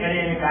ಬೇರೆ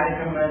ಕಡೆಯಲ್ಲಿ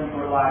ಕಾರ್ಯಕ್ರಮಗಳನ್ನು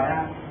ಕೊಡುವಾಗ,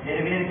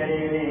 ಬೇರೆ ಬೇರೆ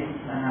ಕಡೆಯಲ್ಲಿ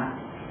ನನ್ನ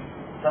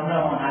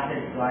ಸಂಭ್ರಮವನ್ನು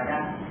ಆಚರಿಸುವಾಗ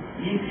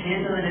ಈ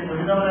ಕ್ಷೇತ್ರದಲ್ಲಿ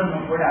ದುಡಿದವರನ್ನು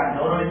ಕೂಡ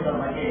ಗೌರವಿಸುವ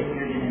ಬಗ್ಗೆ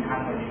ಯೋಜನೆಯನ್ನು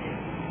ಹಾಕೊಂಡಿದ್ದೇವೆ.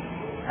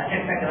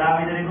 ಅಶಕ್ತ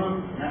ಕಲಾವಿದರಿಗೂ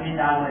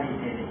ನಮ್ಮಿಂದ ಆಗುವ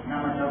ರೀತಿಯಲ್ಲಿ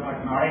ನಮ್ಮ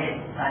ಚೌಕಟ್ಟಿನೊಳಗೆ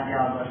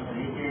ಸಾಧ್ಯವಾಗುವಷ್ಟು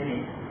ರೀತಿಯಲ್ಲಿ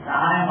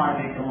ಸಹಾಯ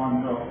ಮಾಡಬೇಕೆಂಬ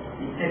ಒಂದು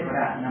ಇಚ್ಛೆ ಕೂಡ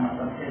ನಮ್ಮ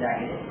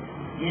ಸಂಸ್ಥೆಯಾಗಿದೆ.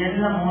 ಈ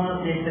ಎಲ್ಲ 3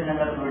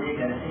 ದೇಶನೆಲ್ಲ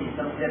ಕ್ರೋಢೀಕರಿಸಿ ಈ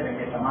ಸಂಸ್ಥೆಯ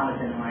ಬಗ್ಗೆ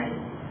ಸಮಾಲೋಚನೆ ಮಾಡಿ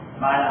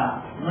ಬಹಳ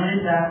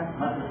ನುರಿತ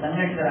ಮತ್ತು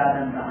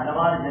ಸಂಘಟಿತರಾದಂತಹ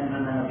ಹಲವಾರು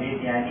ಜನರನ್ನೆಲ್ಲ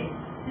ಭೇಟಿಯಾಗಿ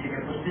ಇದಕ್ಕೆ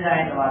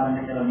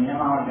ಪುಷ್ಟಿದಾಯಕವಾದಂತಹ ಕೆಲವು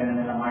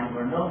ನಿಯಮಾವಳಿಗಳನ್ನೆಲ್ಲ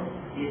ಮಾಡಿಕೊಂಡು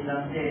ಈ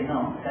ಸಂಸ್ಥೆಯನ್ನು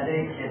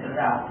ಕದರಿ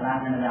ಕ್ಷೇತ್ರದ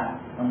ಪ್ರಾಂಗಣದ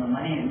ಒಂದು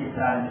ಮನೆಯಲ್ಲಿ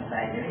ಪ್ರಾರಂಭಿಸ್ತಾ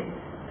ಇದ್ದೇವೆ.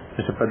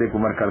 Mr. Pradeep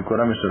Kumar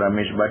Kalkura, Mr.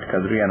 Ramesh Bhatt,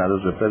 Kadri and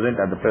others were present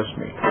at the press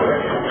meet.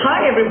 Hi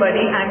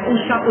everybody, I'm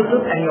Usha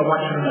Putut and you're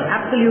watching me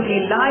absolutely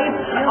live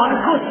on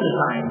Coastal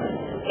Times,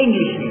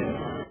 English News.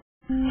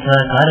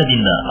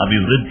 ಸಹಕಾರದಿಂದ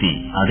ಅಭಿವೃದ್ಧಿ,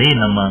 ಅದೇ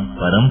ನಮ್ಮ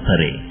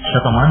ಪರಂಪರೆ.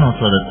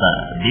 ಶತಮಾನೋತ್ಸವದತ್ತ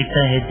ದಿಟ್ಟ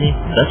ಹೆಜ್ಜೆ.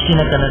 ದಕ್ಷಿಣ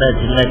ಕನ್ನಡ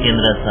ಜಿಲ್ಲಾ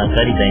ಕೇಂದ್ರ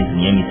ಸಹಕಾರಿ ಬ್ಯಾಂಕ್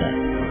ನಿಯಮಿತ.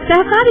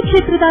 ಸಹಕಾರಿ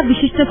ಕ್ಷೇತ್ರದ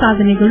ವಿಶಿಷ್ಟ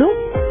ಸಾಧನೆಗಳು.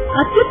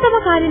 ಅತ್ಯುತ್ತಮ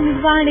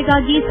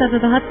ಕಾರ್ಯನಿರ್ವಹಣೆಗಾಗಿ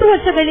ಸತತ 10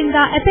 ವರ್ಷಗಳಿಂದ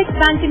ಎಪೆಕ್ಸ್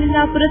ಬ್ಯಾಂಕಿನಿಂದ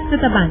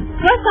ಪುರಸ್ಕೃತ ಬ್ಯಾಂಕ್.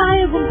 ಸ್ವಸಹಾಯ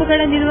ಗುಂಪುಗಳ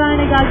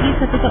ನಿರ್ವಹಣೆಗಾಗಿ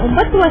ಸತತ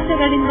 9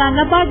 ವರ್ಷಗಳಿಂದ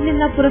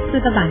ನಬಾರ್ಡ್ನಿಂದ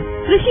ಪುರಸ್ಕೃತ ಬ್ಯಾಂಕ್.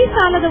 ಕೃಷಿ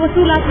ಸಾಲದ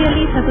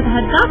ವಸೂಲಾತಿಯಲ್ಲಿ ಸತತ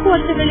 14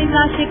 ವರ್ಷಗಳಿಂದ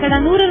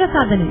 100%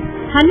 ಸಾಧನೆ.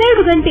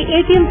 12 ಗಂಟೆ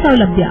ಎಟಿಎಂ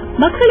ಸೌಲಭ್ಯ.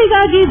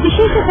 ಮಕ್ಕಳಿಗಾಗಿ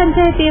ವಿಶೇಷ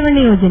ಸಂಚಯ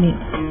ಠೇವಣಿ ಯೋಜನೆ.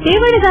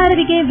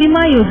 ಠೇವಣಿದಾರರಿಗೆ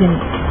ವಿಮಾ ಯೋಜನೆ.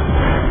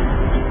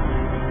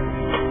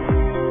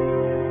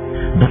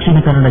 ದಕ್ಷಿಣ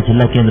ಕನ್ನಡ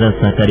ಜಿಲ್ಲಾ ಕೇಂದ್ರ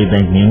ಸಹಕಾರಿ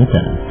ಬ್ಯಾಂಕ್ ನಿಯಮಿತ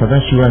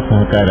ಸದಾಶಿವ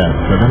ಸಹಕಾರ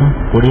ಸದನ,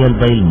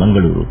 Kodialbail,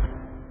 Mangaluru.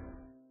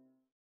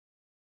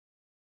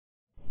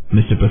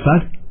 Mister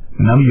Prasad,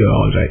 ನವ್ you are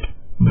all right.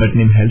 But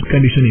ನಿಮ್ ಹೆಲ್ತ್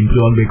ಕಂಡೀಷನ್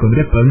ಇಂಪ್ರೂವ್ ಆಗಬೇಕು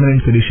ಅಂದ್ರೆ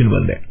ಪರ್ಮನೆಂಟ್ ಸೊಲ್ಯೂಷನ್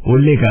ಒಂದೇ.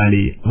 ಒಳ್ಳೆ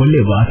ಗಾಳಿ, ಒಳ್ಳೆ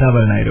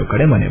ವಾತಾವರಣ ಇರೋ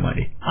ಕಡೆ ಮನೆ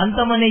ಮಾಡಿ. ಅಂತ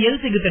ಮನೆ ಎಲ್ಲಿ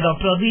ಸಿಗುತ್ತೆ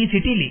ಡಾಕ್ಟರ್? ಅದು ಈ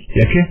ಸಿಟಿಲಿ.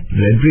 ಯಾಕೆ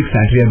ರೆಡ್ ಬ್ರಿಕ್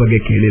ಸ್ಯಾಟ್ರಿಯಾ ಬಗ್ಗೆ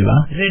ಕೇಳಿಲ್ವಾ?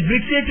 ರೆಡ್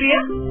ಬ್ರಿಕ್ ಸ್ಯಾಟ್ರಿಯಾ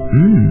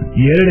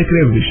 2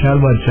 ಎಕರೆ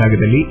ವಿಶಾಲವಾದ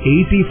ಜಾಗದಲ್ಲಿ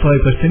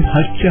 85%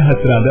 ಹಚ್ಚ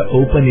ಹಸಿರಾದ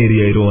ಓಪನ್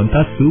ಏರಿಯಾ ಇರುವಂತ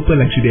ಸೂಪರ್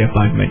ಲಕ್ಸುರಿ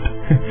ಅಪಾರ್ಟ್ಮೆಂಟ್.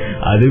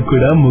 ಅದು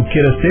ಕೂಡ ಮುಖ್ಯ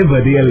ರಸ್ತೆ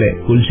ಬದಿಯಲ್ಲೇ,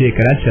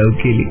 ಕುಲಶೇಖರ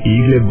ಚೌಕಿಲಿ.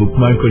 ಈಗಲೇ ಬುಕ್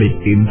ಮಾಡ್ಕೊಳ್ಳಿ.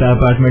 ಇಂಥ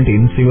ಅಪಾರ್ಟ್ಮೆಂಟ್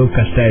ಇನ್ ಸಿಗೋಕ್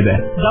ಕಷ್ಟ ಇದೆ.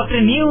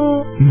 ಡಾಕ್ಟರ್ ನೀವು?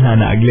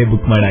 ನಾನು ಆಗ್ಲೇ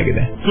book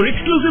ಮಾಡಾಗಿದೆ. For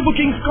exclusive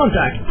bookings,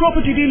 contact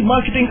Property Deal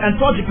Marketing and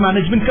Project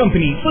Management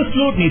Company, first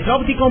floor,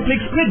 Netravati Complex,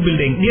 Red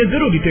Building, near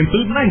Zarodi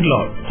Temple,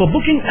 Bangalore. For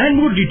booking and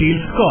more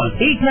details, call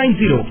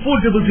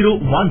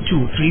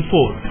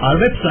 890-400-1234. Our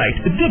website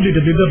is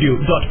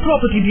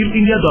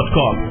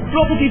www.propertydealindia.com.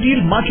 Property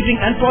Deal Marketing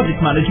and Project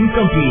Management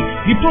Company,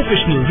 the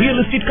professional real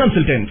estate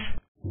consultants.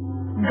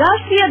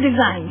 Garcia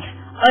Designs,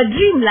 a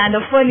dreamland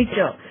of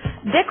furniture.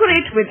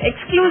 Decorate with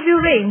exclusive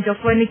range of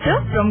furniture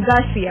from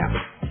Garcia.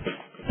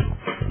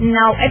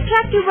 Now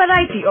attractive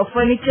variety of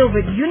furniture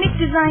with unique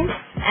designs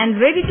and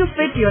ready to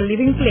fit your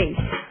living place.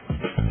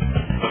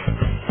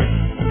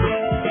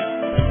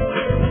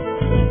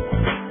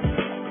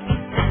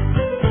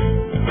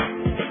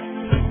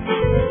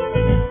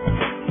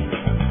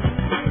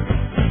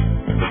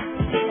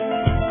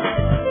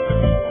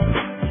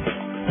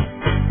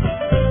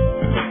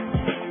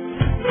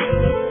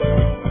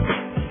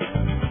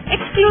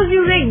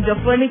 Exclusive range of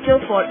furniture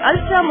for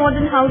ultra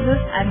modern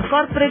houses and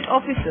corporate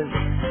offices.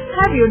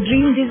 Have your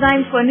dream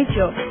design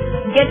furniture.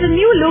 Get a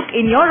new look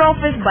in your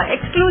office by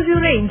exclusive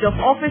range of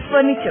office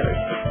furniture.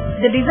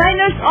 The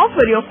designers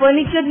offer your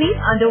furniture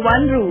needs under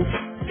one roof.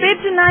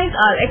 Patronize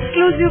our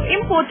exclusive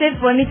imported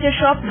furniture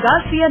shop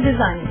Garcia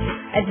Designs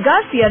at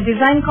Garcia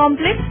Design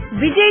Complex,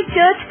 Vijay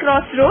Church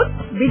Cross Road,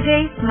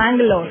 Vijay,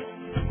 Mangalore.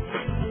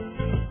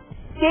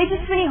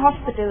 Tejaswini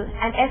Hospital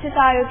and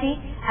SSIOT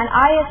and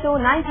ISO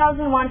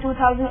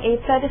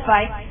 9001-2008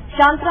 certified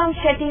Shantram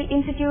Shetty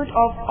Institute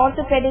of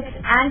Orthopedics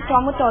and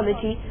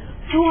Traumatology,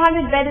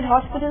 200-bedded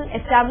hospital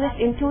established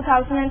in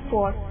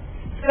 2004.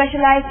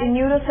 Specialized in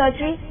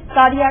neurosurgery,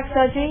 cardiac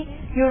surgery,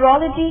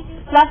 urology,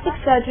 plastic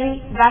surgery,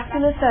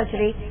 vascular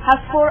surgery, has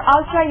 4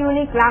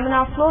 ultra-unique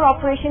laminar floor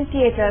operation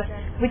theatres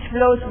which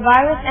blows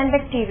virus and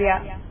bacteria.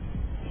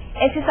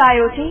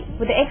 SSIOT,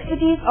 with the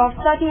expertise of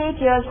 38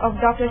 years of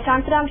Dr.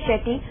 Shantram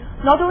Shetty,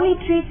 not only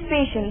treats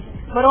patients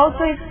but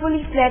also is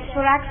fully fledged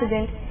for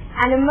accident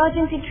and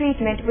emergency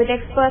treatment with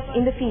experts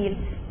in the field.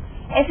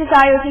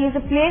 SSIOT is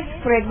a place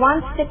for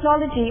advanced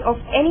technology of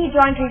any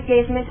joint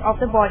replacement of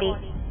the body.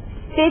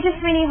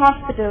 Tejaswini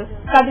Hospital,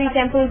 Kadri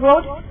Temple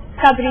Road,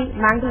 Kadri,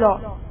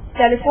 Mangalore.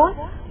 Telephone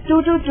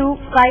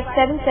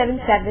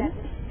 222-5777,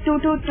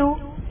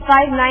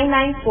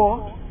 222-5994,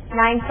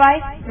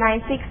 95,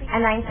 96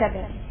 and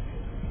 97.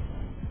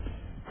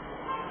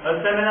 A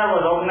seminar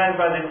was organized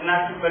by the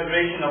International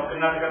Federation of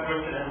Karnataka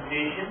Christian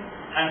Association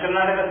and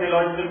Karnataka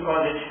Theological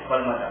College,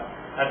 Balmata,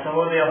 at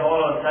Sahodaya Hall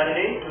on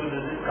Saturday to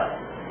discuss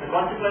the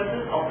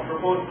consequences of the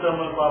proposed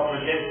thermal power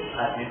project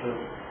at Nittur.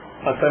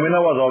 A seminar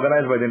was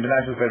organized by the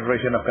International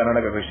Federation of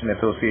Karnataka Christian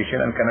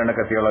Association and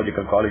Karnataka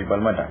Theological College,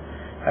 Balmata,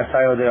 at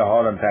Sahodaya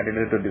Hall on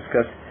Saturday to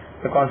discuss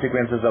the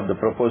consequences of the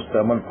proposed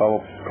thermal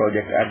power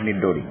project at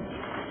Niddori.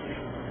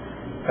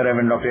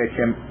 Reverend Dr.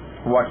 H.M.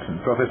 Watson,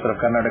 Professor of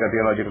Karnataka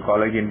Theological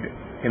College,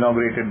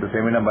 inaugurated the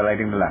seminar by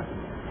lighting the lamp.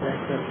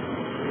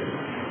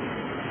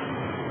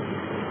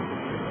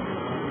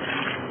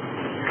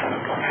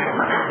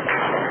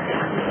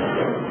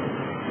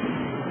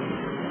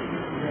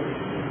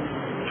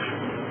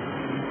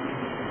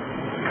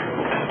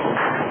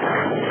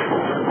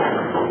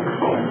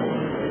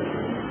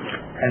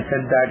 And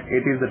said that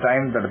it is the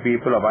time that the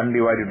people of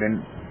undivided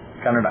in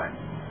Kannada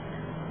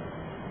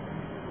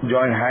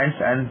join hands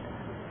and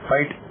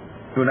fight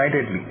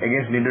unitedly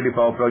against the Niddori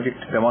power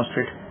project to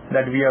demonstrate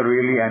that we are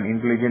really an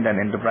intelligent and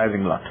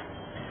enterprising lot.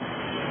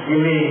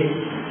 ಇಲ್ಲಿ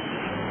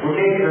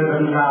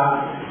ಉಲ್ಲೇಖಿಸಿದಂತಹ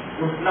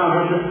ಉಷ್ಣ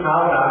ಒಂದು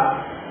ಸಾವಿರ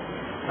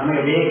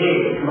ನಮಗೆ ಬೇಕೇ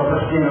ಎಂಬ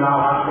ಪ್ರಶ್ನೆಯನ್ನು ನಾವು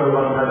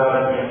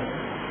ಹಾಕಿಕೊಳ್ಳುವಂತಹದ್ದಾಗತ್ತೆ.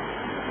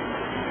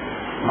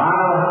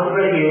 ಮಾನವ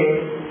ಹಕ್ಕುಗಳಿಗೆ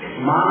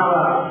ಮಾನವ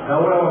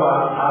ಗೌರವ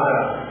ಆಧಾರ,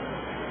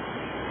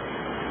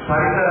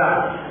 ಪರಿಸರ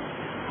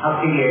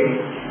ಹಕ್ಕಿಗೆ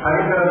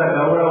ಪರಿಸರದ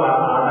ಗೌರವ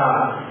ಆಧಾರ.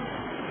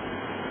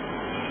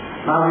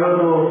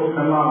 ನಾವಿವತ್ತು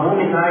ನಮ್ಮ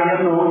ಭೂಮಿ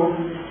ತಾಯಿಯನ್ನು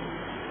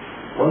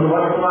ಒಂದು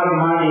ವರ್ಷವಾಗಿ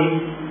ಮಾಡಿ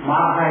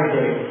ಮಾಡ್ತಾ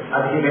ಇದ್ದೇವೆ,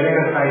 ಅದಕ್ಕೆ ಬೆಲೆ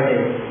ಕಟ್ತಾ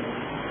ಇದ್ದೇವೆ.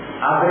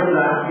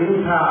 ಆದ್ದರಿಂದ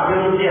ಇಂಥ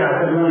ಅಭಿವೃದ್ಧಿಯ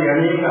ಹೆಸರಿನಲ್ಲಿ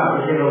ಅನೇಕ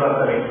ವಿಷಯಗಳು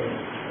ಬರ್ತವೆ.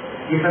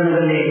 ಈ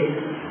ಸಮಯದಲ್ಲಿ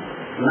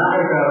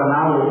ನಾಗರಿಕರಾದ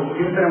ನಾವು,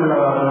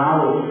 ಚಿಂತನೆಯುಳ್ಳವರಾದ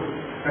ನಾವು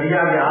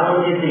ಸರಿಯಾಗಿ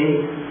ಆಲೋಚಿಸಿ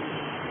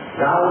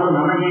ಯಾವುದು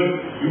ನಮಗೆ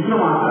ಇನ್ನು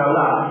ಮಾತ್ರ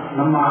ಅಲ್ಲ,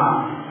 ನಮ್ಮ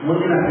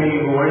ಮುಂದಿನ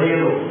ಪೀಳಿಗೆಗೂ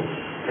ಒಳ್ಳೆಯದು,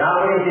 ಯಾವ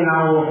ರೀತಿ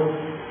ನಾವು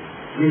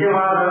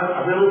ನಿಜವಾದ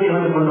ಅಭಿವೃದ್ಧಿ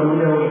ಹೊಂದಿಕೊಂಡು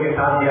ಮುಂದೆ ಹೋಗಲಿಕ್ಕೆ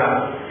ಸಾಧ್ಯ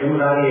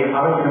ಎಂಬುದಾಗಿ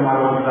ಆಲೋಚನೆ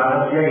ಮಾಡುವಂತಹ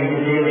ಅಗತ್ಯ ಈ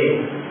ಜಿಲ್ಲೆಯಲ್ಲಿ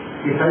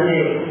ಈ ಸಂಜೆ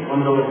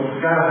ಒಂದು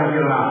ವಿಚಾರ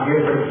ಸಂಕಿರಣ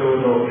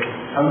ಏರ್ಪಡಿಸುವುದು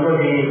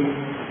ಸಂತೋಷಿ.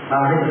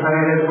 ನಾವು ಹೆಚ್ಚು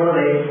ಸಮಯ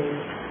ತೆಗೆದುಕೊಳ್ಳದೆ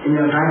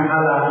ಇಂದಿನ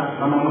ಸಾಯಂಕಾಲ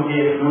ನಮ್ಮ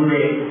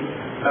ಮುಂದೆ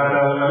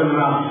ಡಾಕ್ಟರ್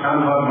ರವೀಂದ್ರನಾಥ್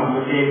ಶಾನಭಾಗ್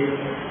ಮತ್ತು ಶ್ರೀ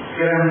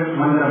ಕಿರಣ್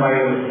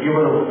ಮಂದಿರಬಾಯಿ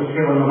ಇವರು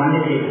ವಿಷಯವನ್ನು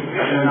ಮಂಡಿಸಿ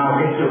ಅದನ್ನು ನಾವು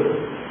ಹೆಚ್ಚು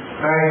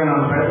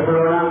ಪ್ರಯೋಜನವನ್ನು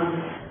ಪಡೆದುಕೊಳ್ಳೋಣ.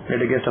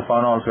 Delegates of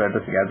honor also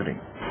address the gathering.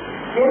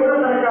 ಕೇಂದ್ರ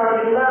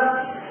ಸರ್ಕಾರದಿಂದ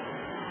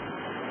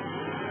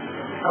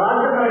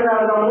ರಾಜ್ಯ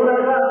ಸರ್ಕಾರದ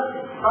ಮೂಲಕ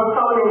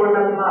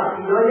ಪ್ರಸ್ತಾವನೆಗೊಂಡಂತಹ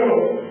ಯೋಜನೆ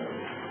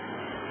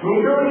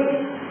ನಿದ್ದೂರಿ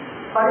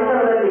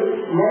ಪರಿಸರದಲ್ಲಿ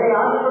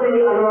ನೆಲೆಯಾಗುತ್ತದೆ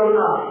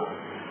ಅನ್ನುವಂತಹ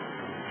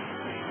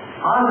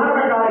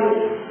ಆಘಾತಕಾರಿ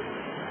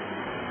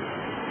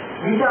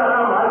ವಿಚಾರ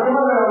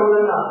ಮಾಧ್ಯಮಗಳ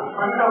ಮೂಲಕ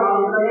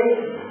ಸ್ಪಷ್ಟವಾಗುತ್ತದೆ.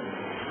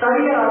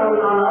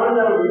 ಸ್ಥಳೀಯರಾದಂತಹ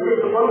ನಾವೆಲ್ಲರೂ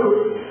ಎಚ್ಚೆತ್ತುಕೊಂಡು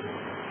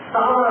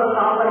ಸ್ಥಾವರ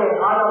ಸ್ಥಾಪನೆ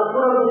ಆದ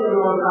ಪೂರವು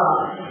ಎನ್ನುವಂತಹ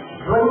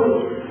ಧ್ವನಿ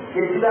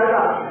ಎತ್ತಿದಾಗ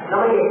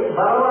ನಮಗೆ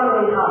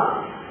ಬಲವಾದಂತಹ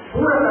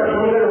ಪೂರಕ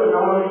ಧ್ವನಿಗಳು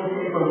ನಮ್ಮನ್ನು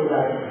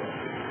ಸೇರಿಕೊಂಡಿದ್ದಾರೆ.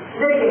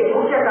 ಇದಕ್ಕೆ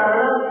ಮುಖ್ಯ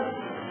ಕಾರಣ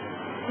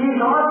ಈ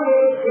ಸಮಸ್ಯೆ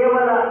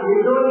ಕೇವಲ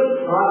ನಿದ್ದೂರಿ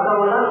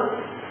ಮಾತ್ರವಲ್ಲ,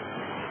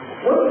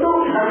 ಒಂದು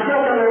ದಕ್ಷಿಣ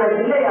ಕನ್ನಡ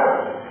ಜಿಲ್ಲೆಯ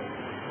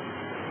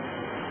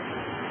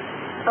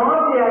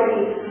ಸಮಸ್ಯೆಯಾಗಿ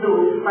ಇದು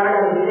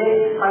ಪರಿಣಮಿಸಿದೆ,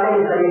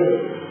 ಪರಿಣಮಿಸಲಿದೆ.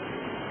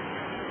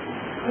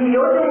 ಈ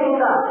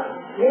ಯೋಜನೆಯಿಂದ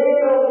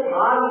ಏನೇನು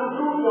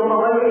ಆಗಿತ್ತು ಎಂಬ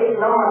ಬಗ್ಗೆ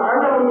ನಮ್ಮ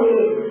ಕಣ್ಣ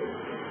ಮುಂದೆಯೇ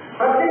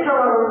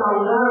ಪ್ರತ್ಯಕ್ಷವಾದಂತಹ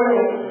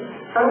ಉದಾಹರಣೆ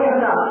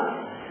ಸಮೀಪದ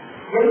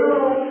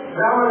ಎಲ್ಲೂರು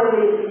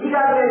ಗ್ರಾಮದಲ್ಲಿ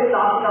ಈಗಾಗಲೇ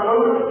ಸ್ಟಾಕ್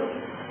ತಗೊಂಡು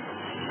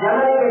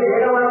ಜನರಿಗೆ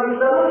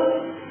ಬೇಡವಾಗಿದ್ದರೂ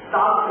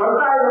ಸ್ಟಾಕ್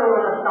ಬರ್ತಾ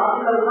ಇರುವಂತಹ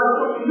ಸ್ಟಾಕ್ಗಳು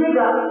ಮತ್ತು ಈಗ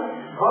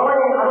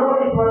ಭವನೆ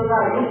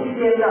ಅನುಮತಿಸುವಂತಹ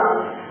ಯುಕ್ತಿಯಿಂದ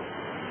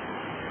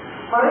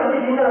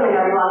ಪರಿಸ್ಥಿತಿಯಿಂದ ನಮಗೆ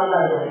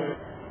ಅರಿವಾಗ್ತಾ ಇದೆ.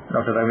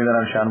 Dr.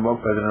 Ravindranath Shanbhog,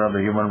 President of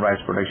the Human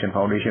Rights Protection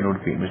Foundation,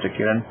 Udupi, Mr.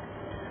 Kiran,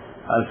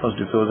 Alphonse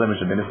D'Souza,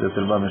 Mr. Dennis De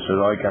Silva, Mr.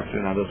 Roy Captain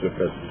and others were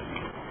present.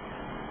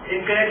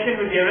 In connection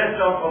with the arrest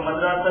of a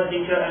madrasa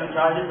teacher and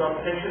charges of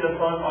sexual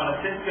assault on a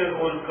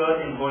 6-year-old girl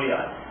in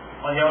Boryal,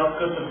 on the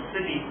outskirts of the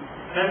city,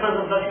 members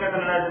of Dakshina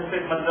Kannada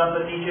District Madrasa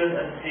Teachers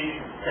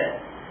Association said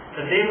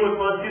that they would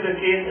pursue the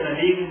case in a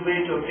legal way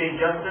to obtain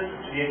justice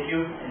to the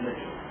accused in the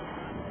case.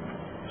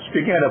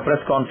 Speaking at a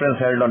press conference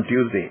held on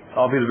Tuesday,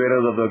 office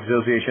bearers of the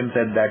association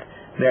said that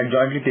they had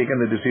jointly taken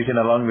the decision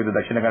along with the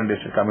Dakshina Kannada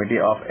District Committee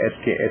of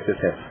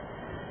SKSSF.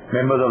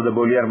 Members of the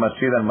Bolyar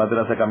Masjid and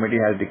Madrasa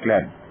Committee has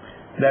declared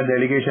that the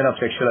allegation of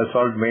sexual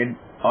assault made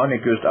on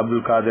accused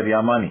Abdul Qadir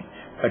Yamani,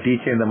 a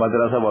teacher in the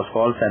madrasa, was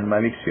false and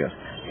malicious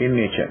in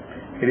nature.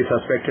 It is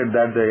suspected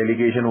that the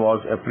allegation was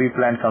a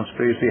pre-planned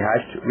conspiracy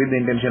hatched with the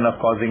intention of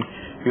causing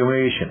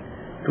humiliation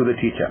to the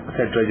teacher,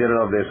 said Treasurer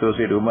of the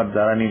Associate Umar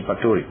Darani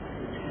Patori.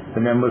 The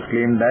members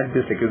claimed that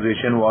this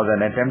accusation was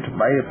an attempt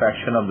by a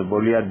faction of the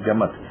Bolyar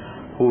Jamaat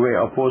who were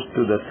opposed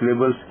to the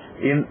syllabus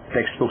in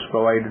textbooks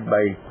provided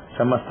by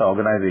Samasta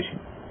organization.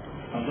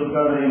 Abdul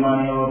Qadir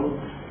Yamani ಅವರು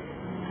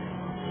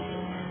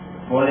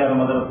ಬೋಲಿಯಾರ್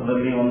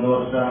ಮದರಸದಲ್ಲಿ 1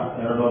 ವರ್ಷ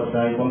 2 ವರ್ಷ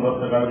 1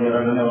 ವರ್ಷ ಕಳೆದ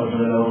 2ನೇ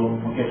ವರ್ಷದಲ್ಲಿ ಅವರು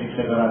ಮುಖ್ಯ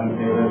ಶಿಕ್ಷಕರಾಗಿ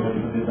ಸೇವೆ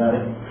ಸಲ್ಲಿಸುತ್ತಿದ್ದಾರೆ.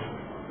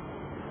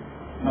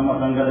 ನಮ್ಮ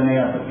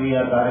ಸಂಘಟನೆಯ ಸಕ್ರಿಯ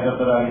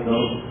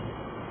ಕಾರ್ಯಕರ್ತರಾಗಿದ್ದರು.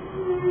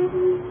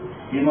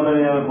 ಈ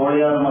ಮೊದಲೇ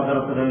ಗೋಳಿಯಾರ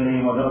ಮದರಸದಲ್ಲಿ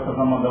ಮದರಸ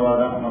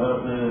ಸಂಬಂಧವಾದ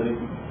ಮದರಸ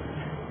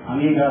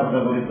ಅಂಗೀಕಾರದ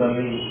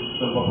ಕುರಿತಲ್ಲಿ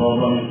ಸ್ವಲ್ಪ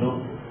ಪ್ರಾಬ್ಲಮ್ ಇತ್ತು.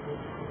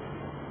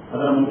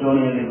 ಅದರ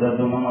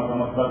ಮುಂಚೂಣಿಯಲ್ಲಿದ್ದದ್ದು ನಮ್ಮ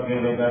ಸಮಸ್ತಕ್ಕೆ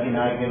ಬೇಕಾಗಿ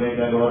ನ್ಯಾಯಕ್ಕೆ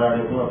ಬೇಕಾಗಿ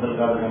ಹೋರಾಡಿದ್ದು ಅಬ್ದುಲ್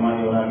ಖಾದರ್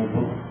ಜಮಾನಿ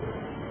ಅವರಾಗಿದ್ದು,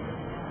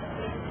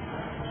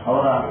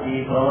 ಅವರ ಈ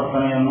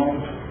ಪ್ರವರ್ತನೆಯನ್ನು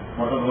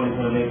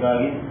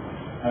ಮೊಟಕುಗೊಳಿಸಬೇಕಾಗಿ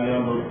ಅಲ್ಲಿ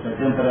ಒಂದು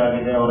ಷಡ್ಯಂತರ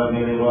ಆಗಿದೆ. ಅವರ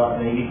ಮೇಲಿರುವ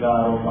ಲೈಂಗಿಕ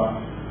ಆರೋಪ,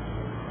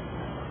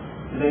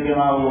 ಇದಕ್ಕೆ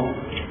ನಾವು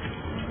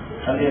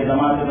ಅಲ್ಲಿಯ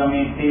ಜಮಾತ್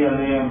ಕಮಿಟಿ,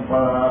 ಅಲ್ಲಿ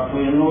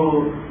 200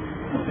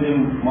 ಮುಸ್ಲಿಂ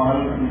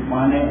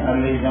ಮಹನೆ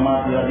ಅಲ್ಲಿ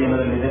ಜಮಾತ್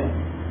ಅಧೀನದಲ್ಲಿದೆ.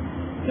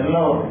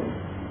 ಎಲ್ಲರೂ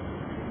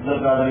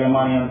ಅಬ್ದುಲ್ ಖಾದರ್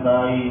ಯಮಾನಿ ಅಂತ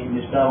ಈ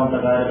ನಿಷ್ಠಾವಂತ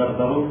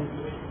ಕಾರ್ಯಕರ್ತರು,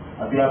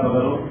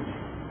 ಅಧ್ಯಾಪಕರು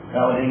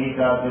ಯಾವ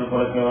ಲೈಂಗಿಕ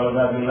ತಿಳ್ಕೊಳ್ಳಕ್ಕೆ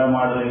ಒಳಗಾಗಿಲ್ಲ,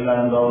 ಮಾಡಲಿಲ್ಲ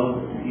ಎಂದು ಅವರು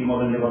ಈ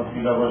ಮೊದಲನೇ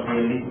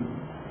ಪತ್ರಿಕಾಗೋಷ್ಠಿಯಲ್ಲಿ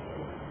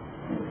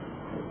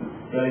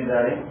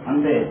ಹೇಳಿದ್ದಾರೆ.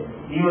 ಅಂತೆ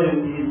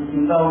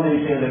ಇಂತಹ ಒಂದು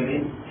ವಿಷಯದಲ್ಲಿ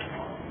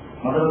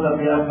ಮದರಸ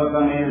ಅಧ್ಯಾಪಕ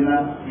ಮೇಲಿನ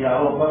ಈ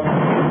ಆರೋಪ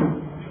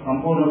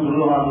ಸಂಪೂರ್ಣ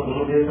ಸುಳ್ಳು ಹಾಗೂ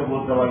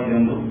ದುರುದ್ದೇಶಪೂರಿತವಾಗಿದೆ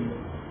ಎಂದು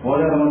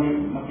ಗೋಳಿಯಾರ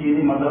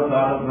ಮಸೀದಿ ಮದರಸ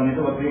ಆಡಳಿತ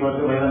ಸಮಿತಿ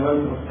ಪತ್ರಿಕಾಗೋಷ್ಠಿ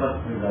ಬಹಿರಂಗವಾಗಿ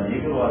ಸ್ಪಷ್ಟಪಡಿಸಿದ್ದಾರೆ.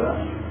 ಹೀಗಿರುವಾಗ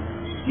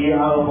ಈ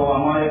ಆರೋಪವು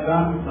ಅಮಾಯಕ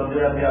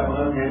ಸದೃಢ ಅಧ್ಯಾಪಕ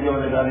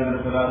ತೇಜವಲೆಗಾಗಿ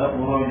ನಡೆಸಲಾದ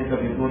ಪೂರ್ವವಿಧಿತ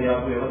ಪಿತೂರಿ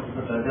ಹಾಗೂ ವ್ಯವಸ್ಥಿತ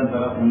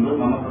ಷಡ್ಯಂತರ ಎಂದು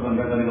ಸಮಸ್ತ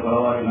ಸಂಘಟನೆಗಳು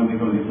ಬಲವಾಗಿ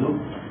ನಂಬಿಕೊಂಡಿದ್ದು,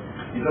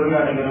 ಇದರಲ್ಲಿ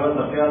ಅಡಗಿರುವ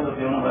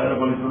ಸತ್ಯಾಸತ್ಯವನ್ನು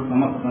ಬಯಲುಗೊಳಿಸಲು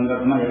ಸಮಸ್ತ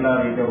ಸಂಘಟನೆ ಎಲ್ಲಾ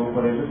ರೀತಿಯ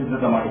ರೂಪರೇಖೆ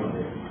ಸಿದ್ಧತೆ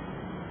ಮಾಡಿಕೊಂಡಿದೆ.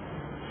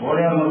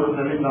 ಗೋಳಿಯಾರ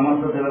ಮದರಸದಲ್ಲಿ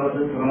ಸಮಸ್ತ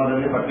ಸಿಲೆಬಸ್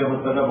ಕ್ರಮದಲ್ಲಿ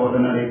ಪಠ್ಯಪುಸ್ತಕ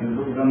ಬೋಧನೆ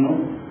ನಡೆಯುತ್ತಿದ್ದು, ಇದನ್ನು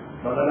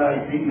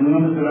ಬದಲಾಯಿಸಿ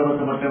ಇನ್ನೊಂದು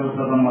ಸಿಲೆಬಸ್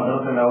ಪಠ್ಯಪುಸ್ತಕವನ್ನು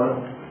ಮದರಸದಲ್ಲಿ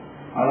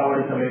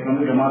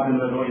ಅಳವಡಿಸಬೇಕೆಂದು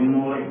ಜಮಾತಿನಲ್ಲಿರುವ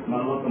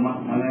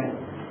 240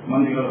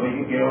 ಮಂದಿಗಳ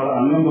ಪೈಕಿ ಕೇವಲ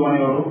 11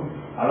 ಮನೆಯವರು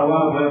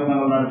ಹಲವಾರು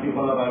ಪ್ರಯತ್ನಗಳು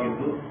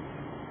ನಡೆಸಿಕೊಳ್ಳಲಾಗಿದ್ದು,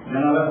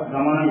 ಜನರ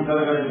ಗಮನ ಇತರ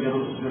ಕಡೆ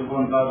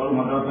ತಿರುಗುವಂತಾಗಲು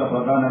ಮದರಸಾ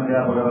ಪ್ರಧಾನ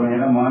ಅಧ್ಯಾಪಕರ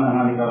ಮೇಲೆ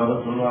ಮಾನಹಾನಿಕರದ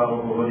ಸುಳ್ಳು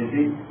ಆರೋಪ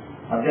ಹೊರಿಸಿ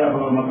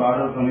ಅಧ್ಯಾಪಕರು ಮತ್ತು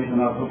ಆಡಳಿತ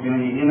ಸಮಿತಿಯ ಸುತ್ತಿನ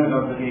ಈಗಿನ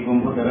ಕೆಲಸಕ್ಕೆ ಈ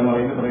ಗುಂಪು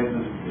ತೆರೆಮರೆಗೆ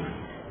ಪ್ರಯತ್ನಿಸುತ್ತಿದೆ.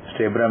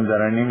 Mr. Ibrahim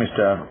Zarani, Mr.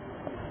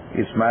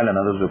 Ismail and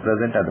others were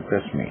present at the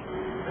press meet.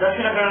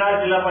 Dakshina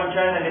Kannada Jilla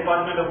Panchayat and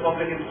Department of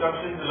Public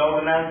Instructions will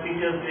organize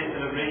Teachers' Day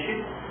celebration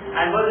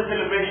and birthday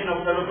celebration of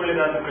Sarvapalli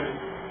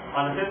Radhakrishnan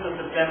on the 5th of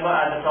September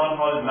at the Town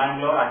Hall in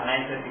Bangalore at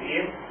 9:30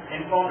 a.m.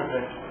 Inform the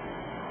press.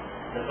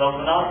 The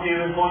talk announced to you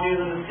will phone you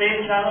on the same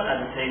channel at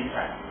the same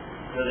time.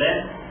 Till then,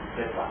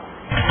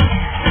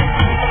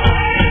 goodbye.